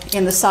go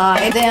in the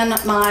side. And then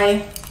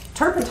my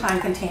turpentine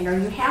container,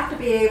 you have to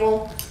be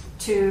able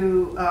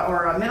to,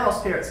 or a mineral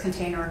spirits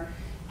container,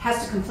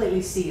 has to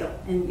completely seal.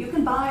 And you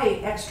can buy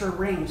extra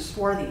rings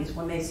for these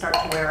when they start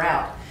to wear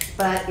out.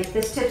 But if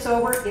this tips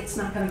over, it's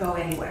not going to go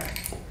anywhere.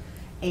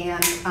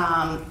 And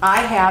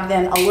I have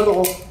then a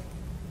little,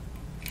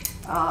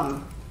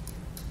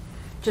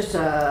 just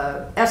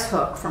a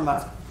S-hook from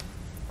a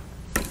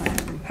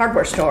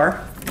hardware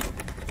store,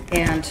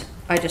 and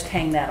I just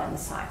hang that on the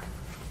side.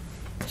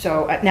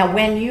 So now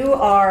when you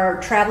are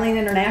traveling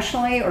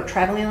internationally or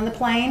traveling on the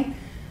plane,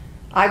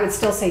 I would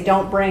still say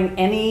don't bring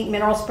any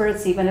mineral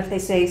spirits, even if they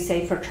say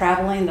safe for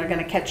traveling. They're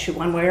going to catch you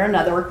one way or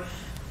another.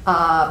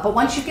 But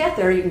once you get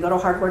there, you can go to a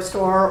hardware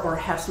store or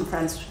have some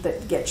friends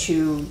that get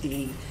you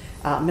the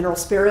mineral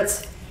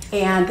spirits.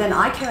 And then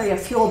I carry a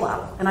fuel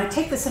bottle, and I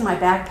take this in my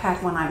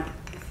backpack when I'm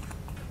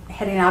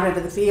heading out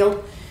into the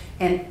field,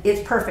 and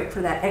it's perfect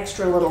for that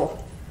extra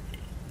little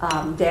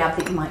dab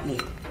that you might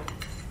need.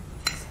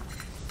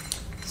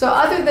 So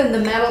other than the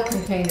metal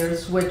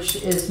containers, which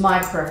is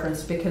my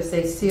preference because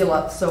they seal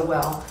up so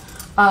well,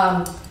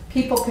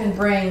 people can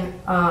bring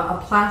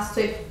a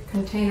plastic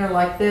container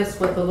like this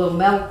with a little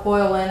metal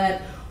coil in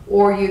it,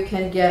 or you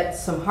can get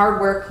some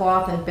hardware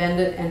cloth and bend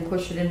it and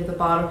push it into the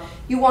bottom.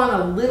 You want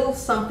a little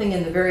something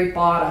in the very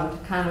bottom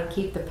to kind of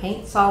keep the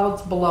paint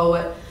solids below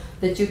it,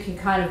 that you can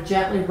kind of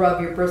gently rub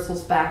your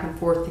bristles back and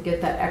forth to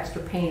get that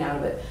extra paint out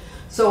of it.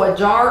 So a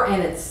jar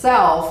in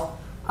itself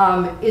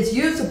is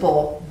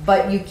usable,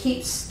 but you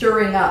keep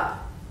stirring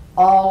up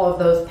all of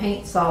those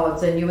paint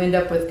solids and you end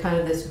up with kind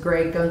of this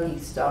gray gunky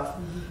stuff,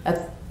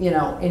 you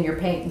know, in your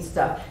paint and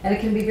stuff. And it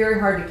can be very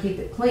hard to keep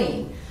it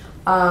clean.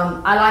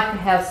 I like to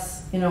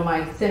have, you know,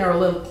 my thinner a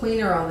little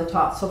cleaner on the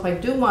top, so if I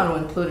do want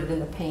to include it in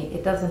the paint,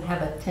 it doesn't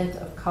have a tint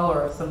of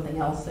color or something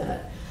else in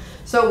it.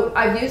 So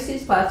I've used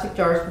these plastic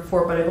jars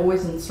before, but I've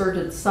always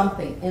inserted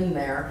something in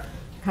there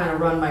to kind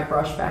of run my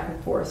brush back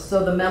and forth.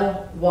 So the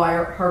metal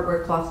wire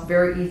hardware cloth is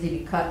very easy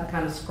to cut and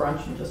kind of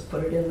scrunch and just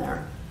put it in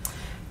there.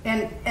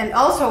 And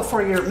also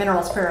for your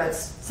mineral spirits,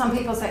 some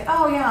people say,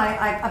 oh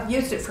yeah, I've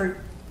used it for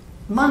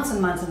months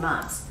and months and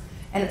months,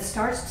 and it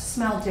starts to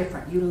smell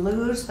different. You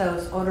lose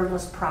those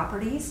odorless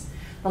properties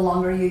the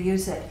longer you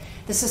use it.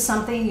 This is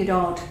something you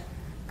don't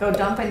go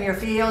dump in your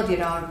field, you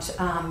don't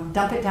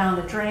dump it down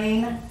the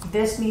drain.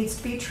 This needs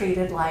to be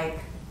treated like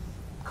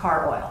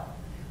car oil,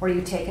 where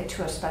you take it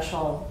to a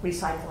special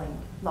recycling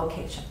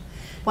location.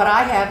 What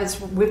I have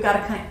is we've got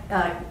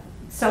a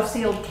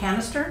self-sealed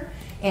canister,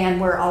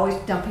 and we're always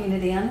dumping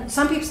it in.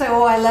 Some people say,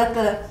 oh, I let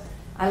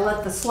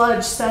the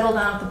sludge settle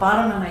down at the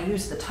bottom and I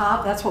use the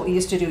top. That's what we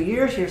used to do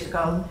years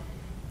ago.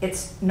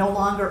 It's no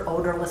longer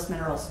odorless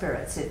mineral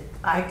spirits.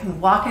 I can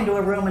walk into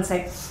a room and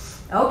say,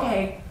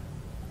 okay,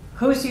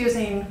 who's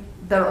using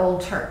their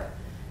old turp?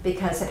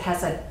 Because it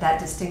has that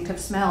distinctive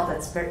smell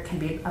that can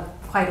be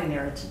quite an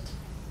irritant.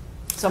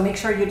 So make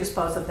sure you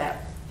dispose of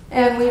that.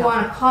 And we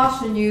want to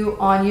caution you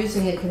on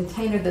using a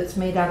container that's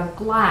made out of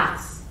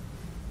glass.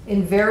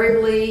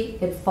 Invariably,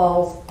 it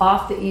falls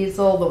off the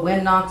easel, the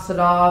wind knocks it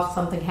off,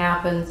 something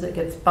happens, it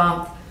gets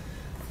bumped,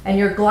 and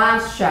your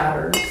glass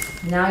shatters.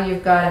 Now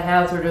you've got a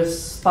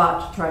hazardous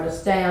spot to try to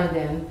stand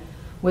in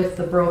with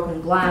the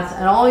broken glass,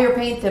 and all your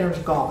paint thinner's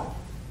gone.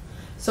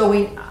 So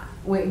we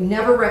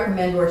never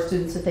recommend to our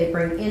students that they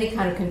bring any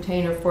kind of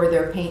container for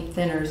their paint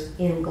thinners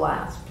in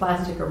glass.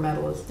 Plastic or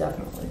metal is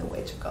definitely the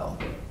way to go.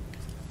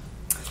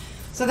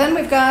 So then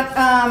we've got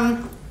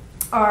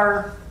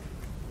our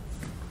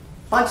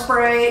bug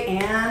spray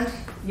and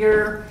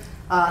your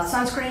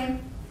sunscreen.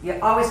 You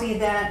always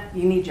need that.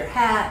 You need your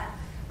hat.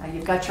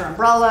 You've got your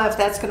umbrella if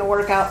that's going to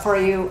work out for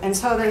you. And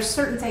so there's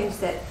certain things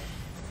that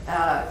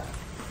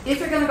if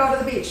you're going to go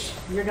to the beach,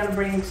 you're going to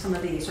bring some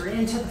of these, or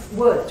into the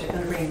woods, you're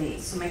going to bring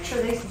these. So make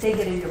sure they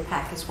get in your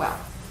pack as well.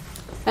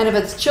 And if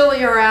it's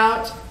chillier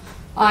out,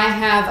 I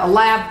have a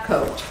lab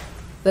coat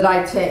that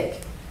I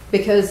take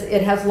because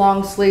it has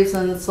long sleeves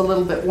and it's a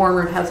little bit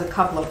warmer. It has a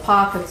couple of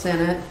pockets in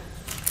it.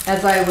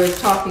 As I was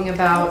talking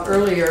about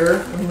earlier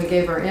when we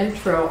gave our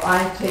intro,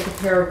 I take a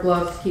pair of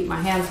gloves to keep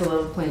my hands a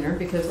little cleaner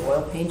because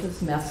oil paint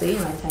is messy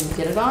and I tend to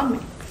get it on me.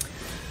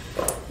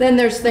 Then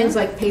there's things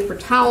like paper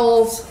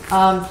towels.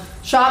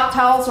 Shop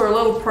towels are a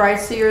little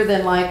pricier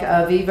than like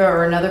a Viva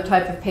or another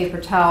type of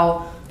paper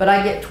towel, but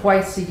I get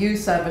twice the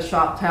use out of a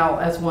shop towel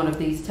as one of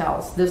these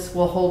towels. This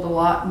will hold a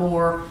lot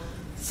more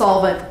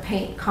solvent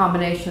paint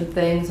combination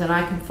things, and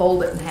I can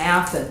fold it in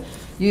half and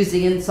use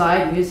the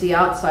inside and use the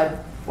outside,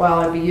 while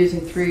I'd be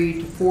using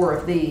 3 to 4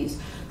 of these.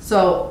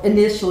 So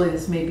initially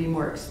this may be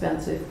more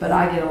expensive, but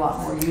I get a lot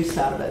more use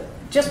out of it.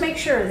 Just make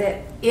sure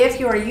that if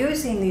you are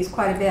using these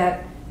quite a bit,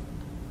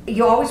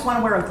 you always want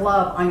to wear a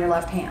glove on your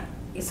left hand.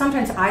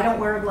 Sometimes I don't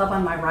wear a glove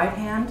on my right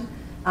hand,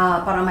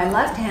 but on my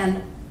left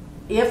hand,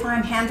 if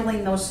I'm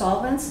handling those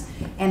solvents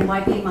and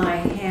wiping my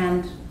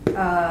hand,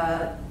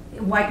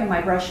 wiping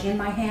my brush in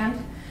my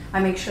hand,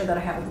 I make sure that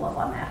I have a glove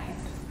on that hand.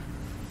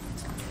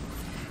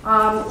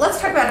 Let's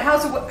talk about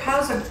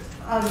how's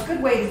a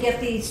good way to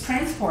get these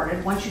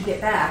transported once you get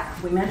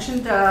back. We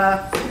mentioned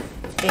a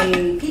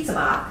pizza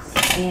box,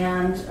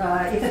 and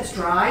if it's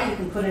dry, you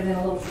can put it in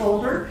a little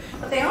folder.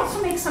 But they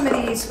also make some of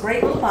these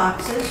great little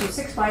boxes with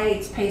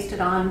 6x8s pasted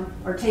on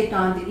or taped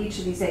onto each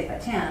of these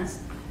 8x10s.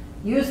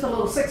 Use the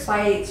little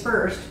 6x8s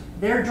first.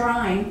 They're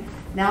drying.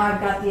 Now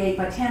I've got the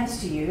 8x10s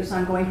to use.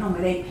 I'm going home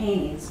with 8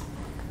 paintings.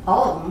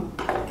 All of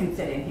them can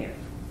fit in here.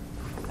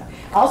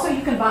 Also,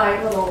 you can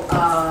buy little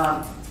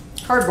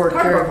cardboard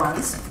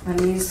ones, and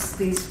these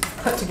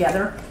put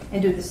together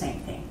and do the same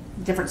thing,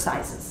 different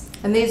sizes.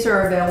 And these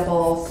are available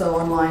also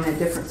online at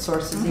different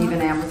sources.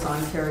 Even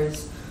Amazon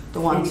carries the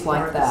ones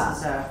like that. This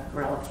is a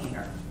Gorilla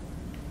Painter.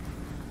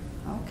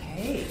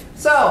 Okay.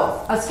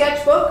 So, a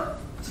sketchbook,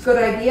 it's a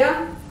good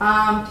idea.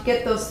 To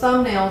get those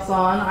thumbnails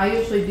on, I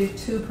usually do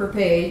 2 per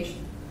page.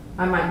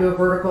 I might do a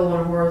vertical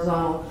and a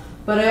horizontal.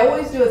 But I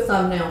always do a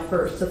thumbnail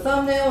first. The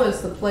thumbnail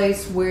is the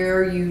place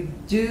where you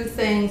do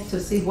things to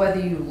see whether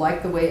you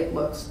like the way it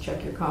looks.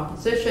 Check your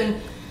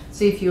composition,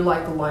 see if you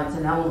like the lines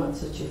and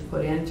elements that you've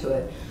put into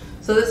it.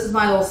 So this is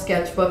my little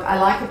sketchbook. I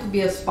like it to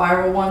be a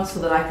spiral one so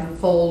that I can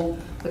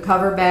fold the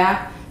cover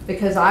back,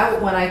 because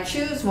when I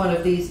choose one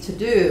of these to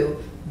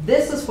do,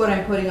 this is what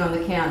I'm putting on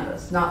the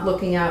canvas, not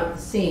looking out at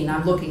the scene.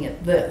 I'm looking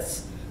at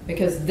this,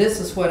 because this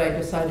is what I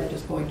decided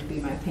is going to be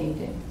my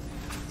painting.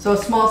 So a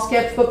small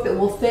sketchbook that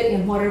will fit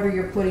in whatever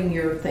you're putting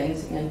your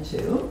things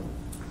into.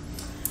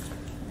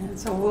 And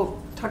so we'll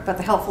talk about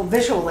the helpful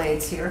visual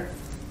aids here.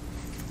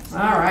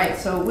 All right,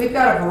 so we've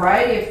got a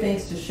variety of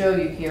things to show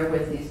you here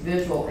with these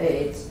visual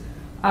aids.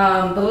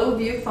 The little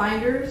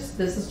viewfinders,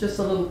 this is just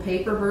a little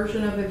paper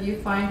version of a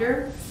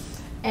viewfinder.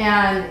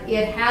 And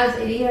it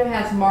either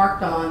has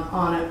marked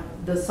on it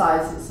the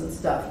sizes and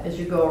stuff as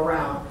you go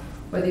around.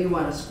 Whether you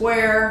want a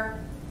square,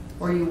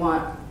 or you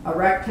want a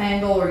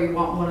rectangle, or you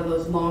want one of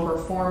those longer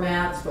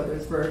formats, whether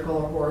it's vertical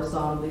or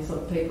horizontal. These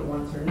little paper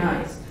ones are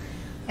nice.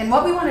 And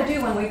what we want to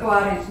do when we go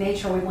out into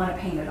nature, we want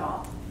to paint it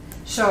all.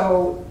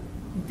 So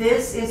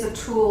this is a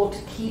tool to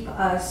keep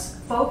us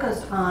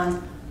focused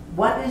on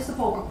what is the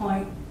focal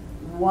point,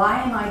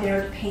 why am I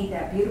there to paint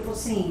that beautiful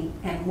scene,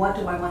 and what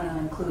do I want to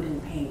include in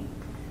the painting.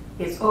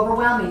 It's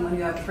overwhelming when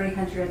you have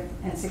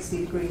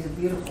 360 degrees of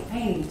beautiful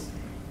paintings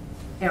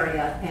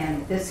area,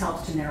 and this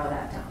helps to narrow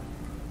that down.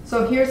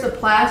 So here's a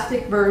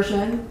plastic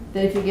version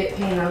that if you get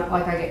paint on,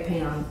 like I get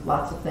paint on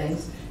lots of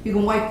things, you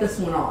can wipe this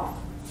one off.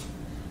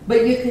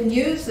 But you can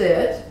use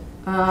it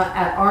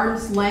at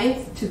arm's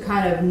length to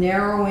kind of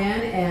narrow in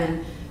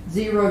and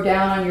zero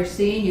down on your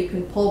scene. You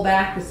can pull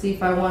back to see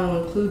if I want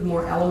to include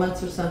more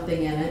elements or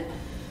something in it.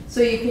 So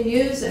you can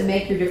use and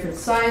make your different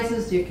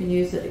sizes. You can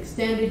use it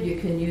extended. You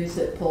can use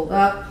it pulled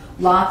up.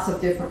 Lots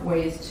of different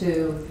ways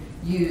to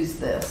use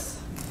this.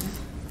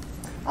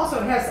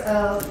 Also, it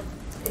has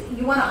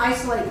you want to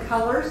isolate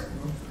colors.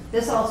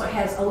 This also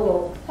has a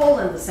little hole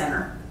in the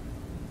center,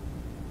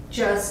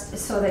 just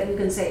so that you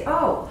can say,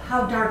 oh,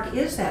 how dark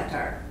is that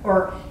dark?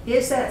 Or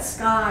is that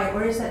sky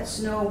or is that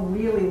snow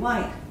really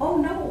white? Oh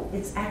no,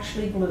 it's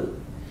actually blue.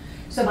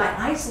 So by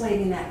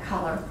isolating that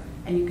color,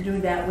 and you can do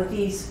that with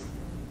these,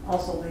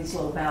 also these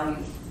little value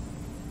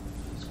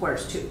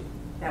squares too.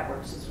 That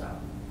works as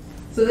well.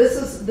 So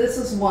this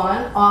is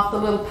one off the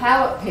little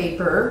palette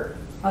paper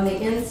on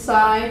the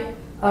inside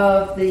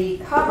of the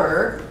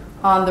cover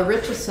on the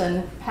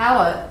Richardson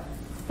palette.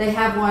 They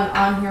have one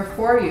on here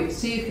for you.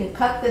 So you can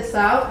cut this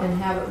out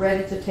and have it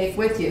ready to take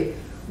with you.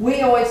 We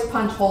always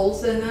punch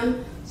holes in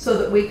them so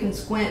that we can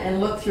squint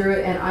and look through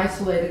it and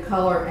isolate a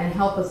color and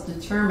help us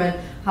determine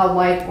how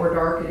light or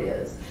dark it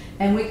is.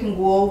 And we can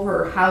go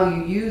over how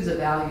you use a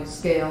value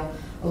scale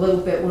a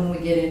little bit when we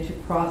get into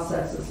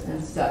processes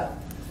and stuff.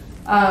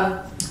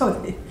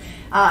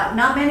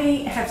 Not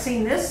many have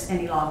seen this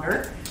any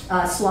longer,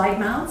 slide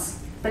mounts.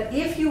 But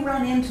if you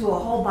run into a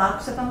whole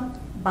box of them,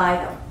 buy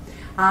them.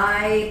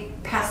 I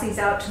pass these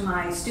out to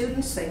my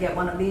students. They get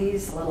one of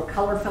these, a little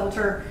color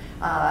filter,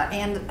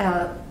 and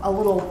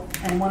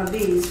one of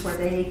these where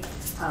they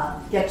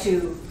get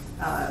to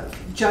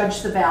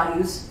judge the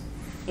values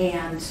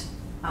and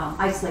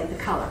isolate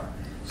the color.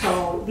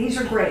 So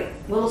these are great,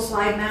 little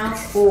slide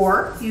mounts,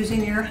 or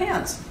using your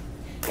hands.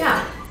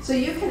 Yeah, so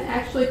you can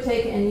actually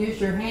take and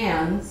use your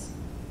hands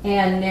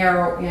and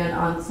narrow in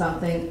on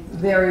something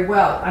very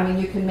well. I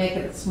mean, you can make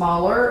it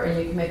smaller and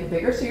you can make it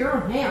bigger, so your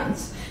own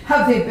hands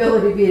have the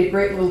ability to be a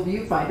great little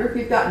viewfinder if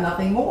you've got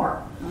nothing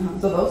more.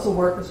 So those will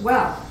work as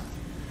well.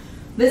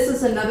 This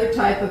is another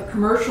type of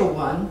commercial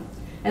one,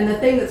 and the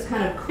thing that's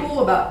kind of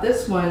cool about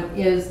this one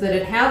is that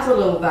it has a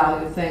little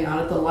value thing on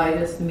it, the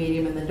lightest, the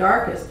medium, and the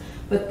darkest.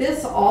 But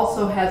this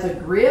also has a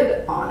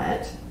grid on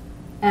it,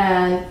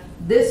 and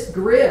this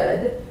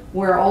grid,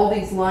 where all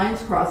these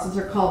lines crosses,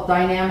 are called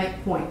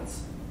dynamic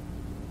points.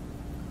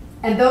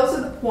 And those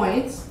are the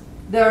points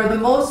that are the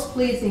most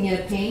pleasing in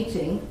a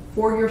painting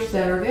for your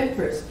center of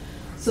interest.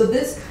 So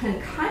this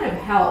can kind of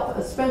help,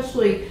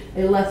 especially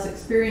a less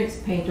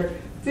experienced painter,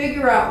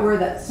 figure out where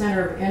that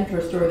center of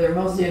interest or their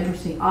most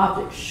interesting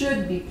object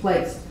should be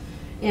placed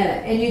in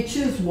it. And you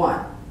choose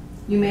one.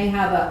 You may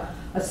have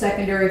a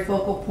secondary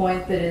focal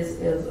point that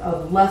is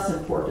of less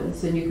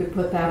importance, and you could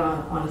put that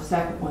on a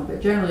second one,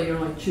 but generally you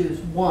only choose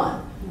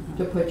one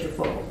to put your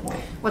focal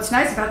point. What's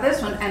nice about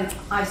this one, and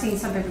I've seen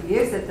some people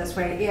use it this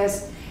way,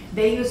 is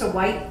they use a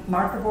white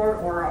marker board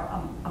or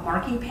a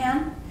marking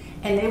pen,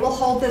 and they will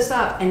hold this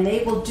up and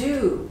they will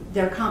do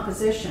their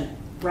composition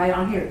right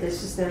on here.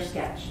 This is their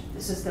sketch.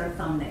 This is their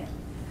thumbnail.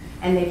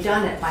 And they've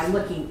done it by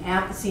looking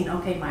at the scene.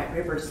 Okay, my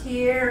river's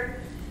here.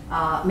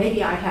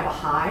 Maybe I have a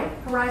high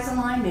horizon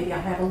line, maybe I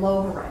have a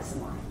low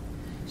horizon line.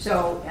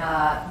 So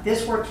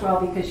this works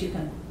well because you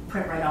can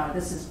print right on it.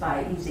 This is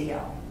by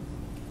EZL,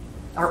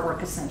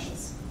 Artwork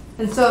Essentials.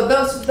 And so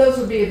those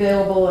would be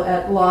available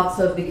at lots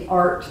of the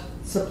art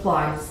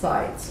supply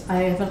sites.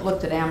 I haven't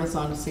looked at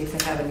Amazon to see if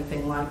they have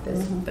anything like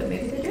this, but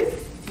maybe they do.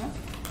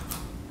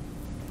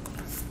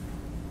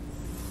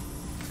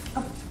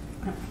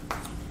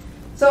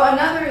 So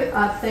another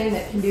thing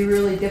that can be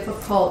really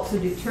difficult to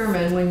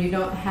determine when you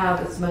don't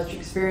have as much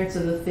experience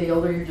in the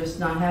field, or you're just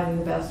not having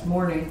the best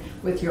morning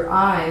with your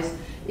eyes,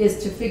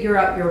 is to figure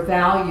out your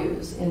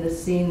values in the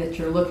scene that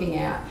you're looking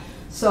at.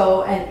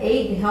 So an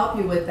aid to help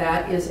you with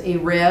that is a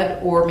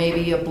red or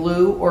maybe a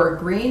blue or a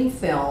green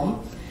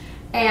film.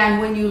 And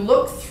when you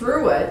look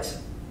through it,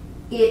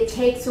 it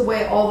takes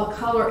away all the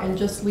color and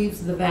just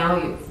leaves the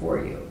value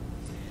for you.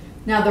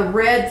 Now the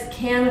reds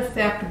can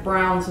affect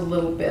browns a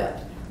little bit,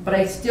 but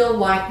I still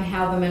like to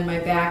have them in my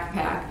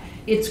backpack.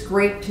 It's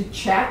great to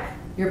check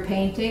your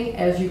painting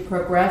as you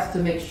progress to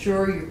make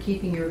sure you're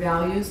keeping your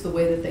values the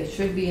way that they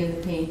should be in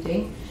the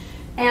painting.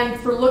 And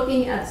for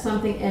looking at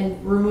something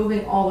and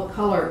removing all the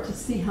color to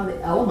see how the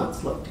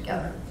elements look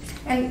together.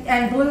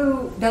 And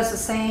blue does the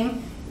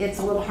same. It's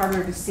a little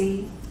harder to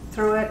see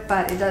through it,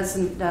 but it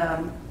doesn't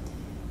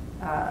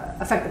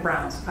affect the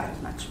browns quite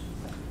as much.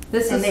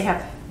 They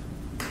have.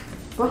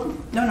 Well,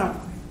 no.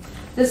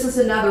 This is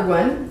another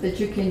one that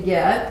you can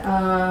get.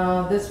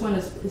 This one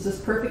is this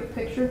perfect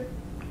picture?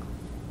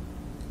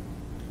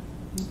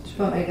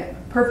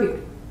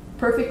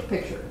 Perfect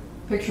picture.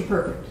 Picture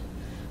perfect.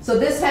 So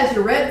this has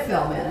your red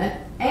film in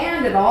it,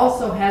 and it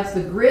also has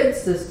the grid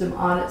system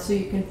on it, so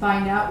you can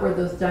find out where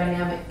those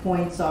dynamic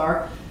points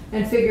are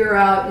and figure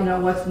out, you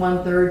know, what's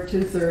 1/3,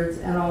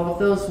 2/3, and all of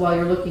those while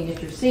you're looking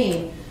at your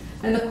scene.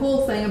 And the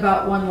cool thing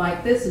about one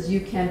like this is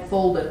you can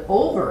fold it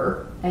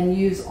over and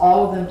use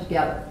all of them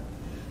together.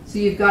 So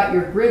you've got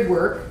your grid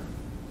work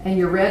and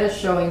your red is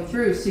showing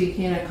through, so you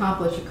can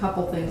accomplish a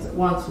couple things at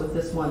once with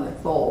this one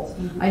that folds.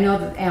 I know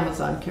that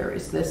Amazon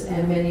carries this,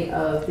 and many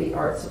of the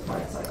art supply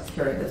sites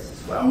carry this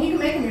as well. And you can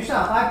make them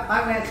yourself.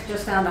 I went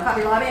just down to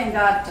Hobby Lobby and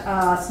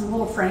got some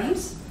little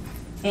frames,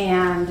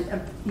 and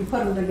you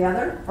put them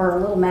together, or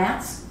little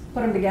mats,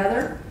 put them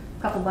together,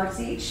 a couple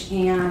bucks each,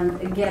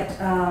 and get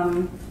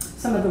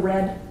some of the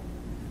red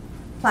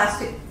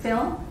plastic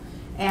film,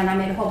 and I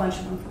made a whole bunch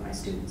of them for my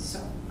students. So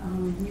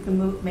you can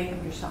make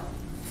them yourself.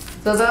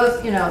 So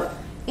those, you know,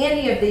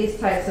 any of these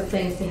types of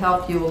things to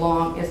help you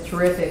along is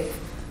terrific.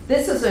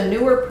 This is a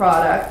newer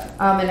product,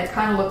 and it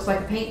kind of looks like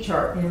a paint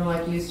chart, you know,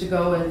 like you used to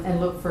go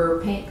and look for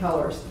paint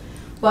colors.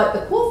 But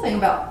the cool thing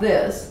about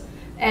this,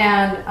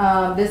 and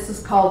this is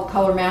called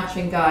Color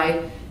Matching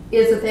Guide,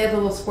 is that they have the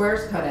little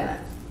squares cut in it.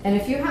 And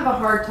if you have a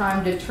hard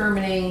time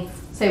determining,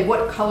 say,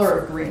 what color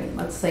of green,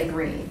 let's say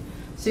green.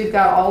 So you've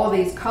got all of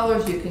these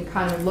colors you can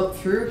kind of look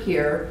through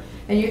here,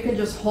 and you can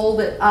just hold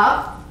it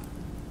up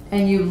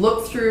and you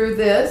look through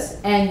this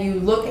and you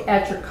look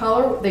at your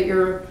color that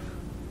you're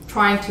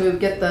trying to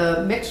get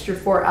the mixture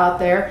for out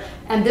there,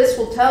 and this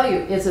will tell you,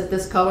 is it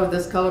this color,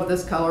 this color,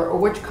 this color, or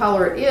which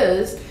color it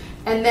is.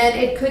 And then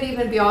it could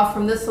even be off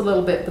from this a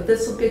little bit, but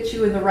this will get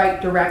you in the right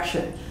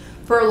direction.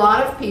 For a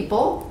lot of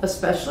people,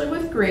 especially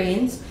with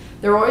greens,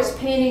 they're always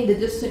painting the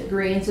distant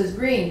greens as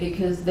green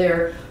because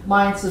their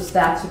mind says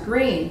that's a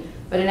green.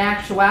 But in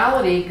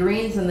actuality,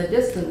 greens in the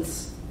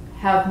distance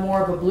have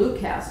more of a blue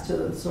cast to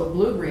them, so a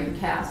blue-green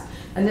cast.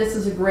 And this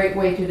is a great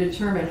way to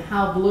determine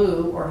how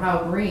blue or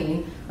how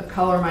green a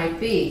color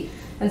might be.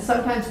 And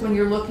sometimes when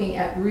you're looking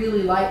at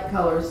really light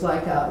colors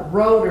like a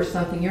road or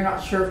something, you're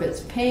not sure if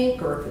it's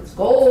pink or if it's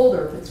gold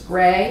or if it's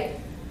gray.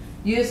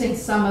 Using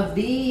some of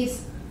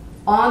these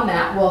on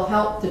that will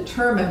help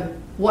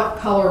determine what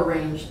color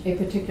range a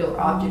particular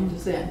object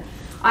is in.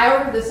 I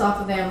ordered this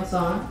off of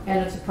Amazon,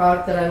 and it's a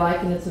product that I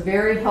like, and it's a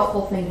very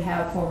helpful thing to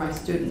have for my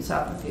students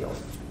out in the field.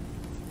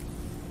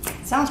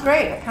 Sounds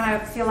great. I kind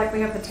of feel like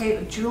we have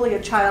the Julia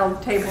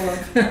Child table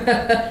of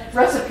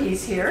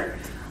recipes here.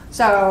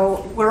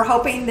 So we're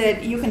hoping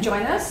that you can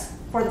join us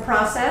for the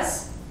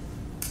process,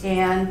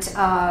 and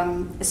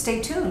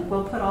stay tuned.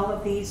 We'll put all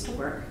of these to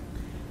work.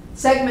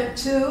 Segment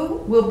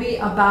 2 will be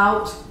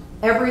about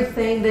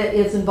everything that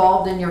is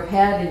involved in your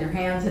head and your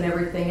hands and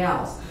everything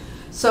else.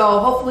 So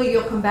hopefully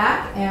you'll come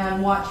back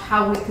and watch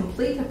how we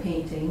complete a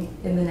painting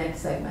in the next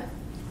segment.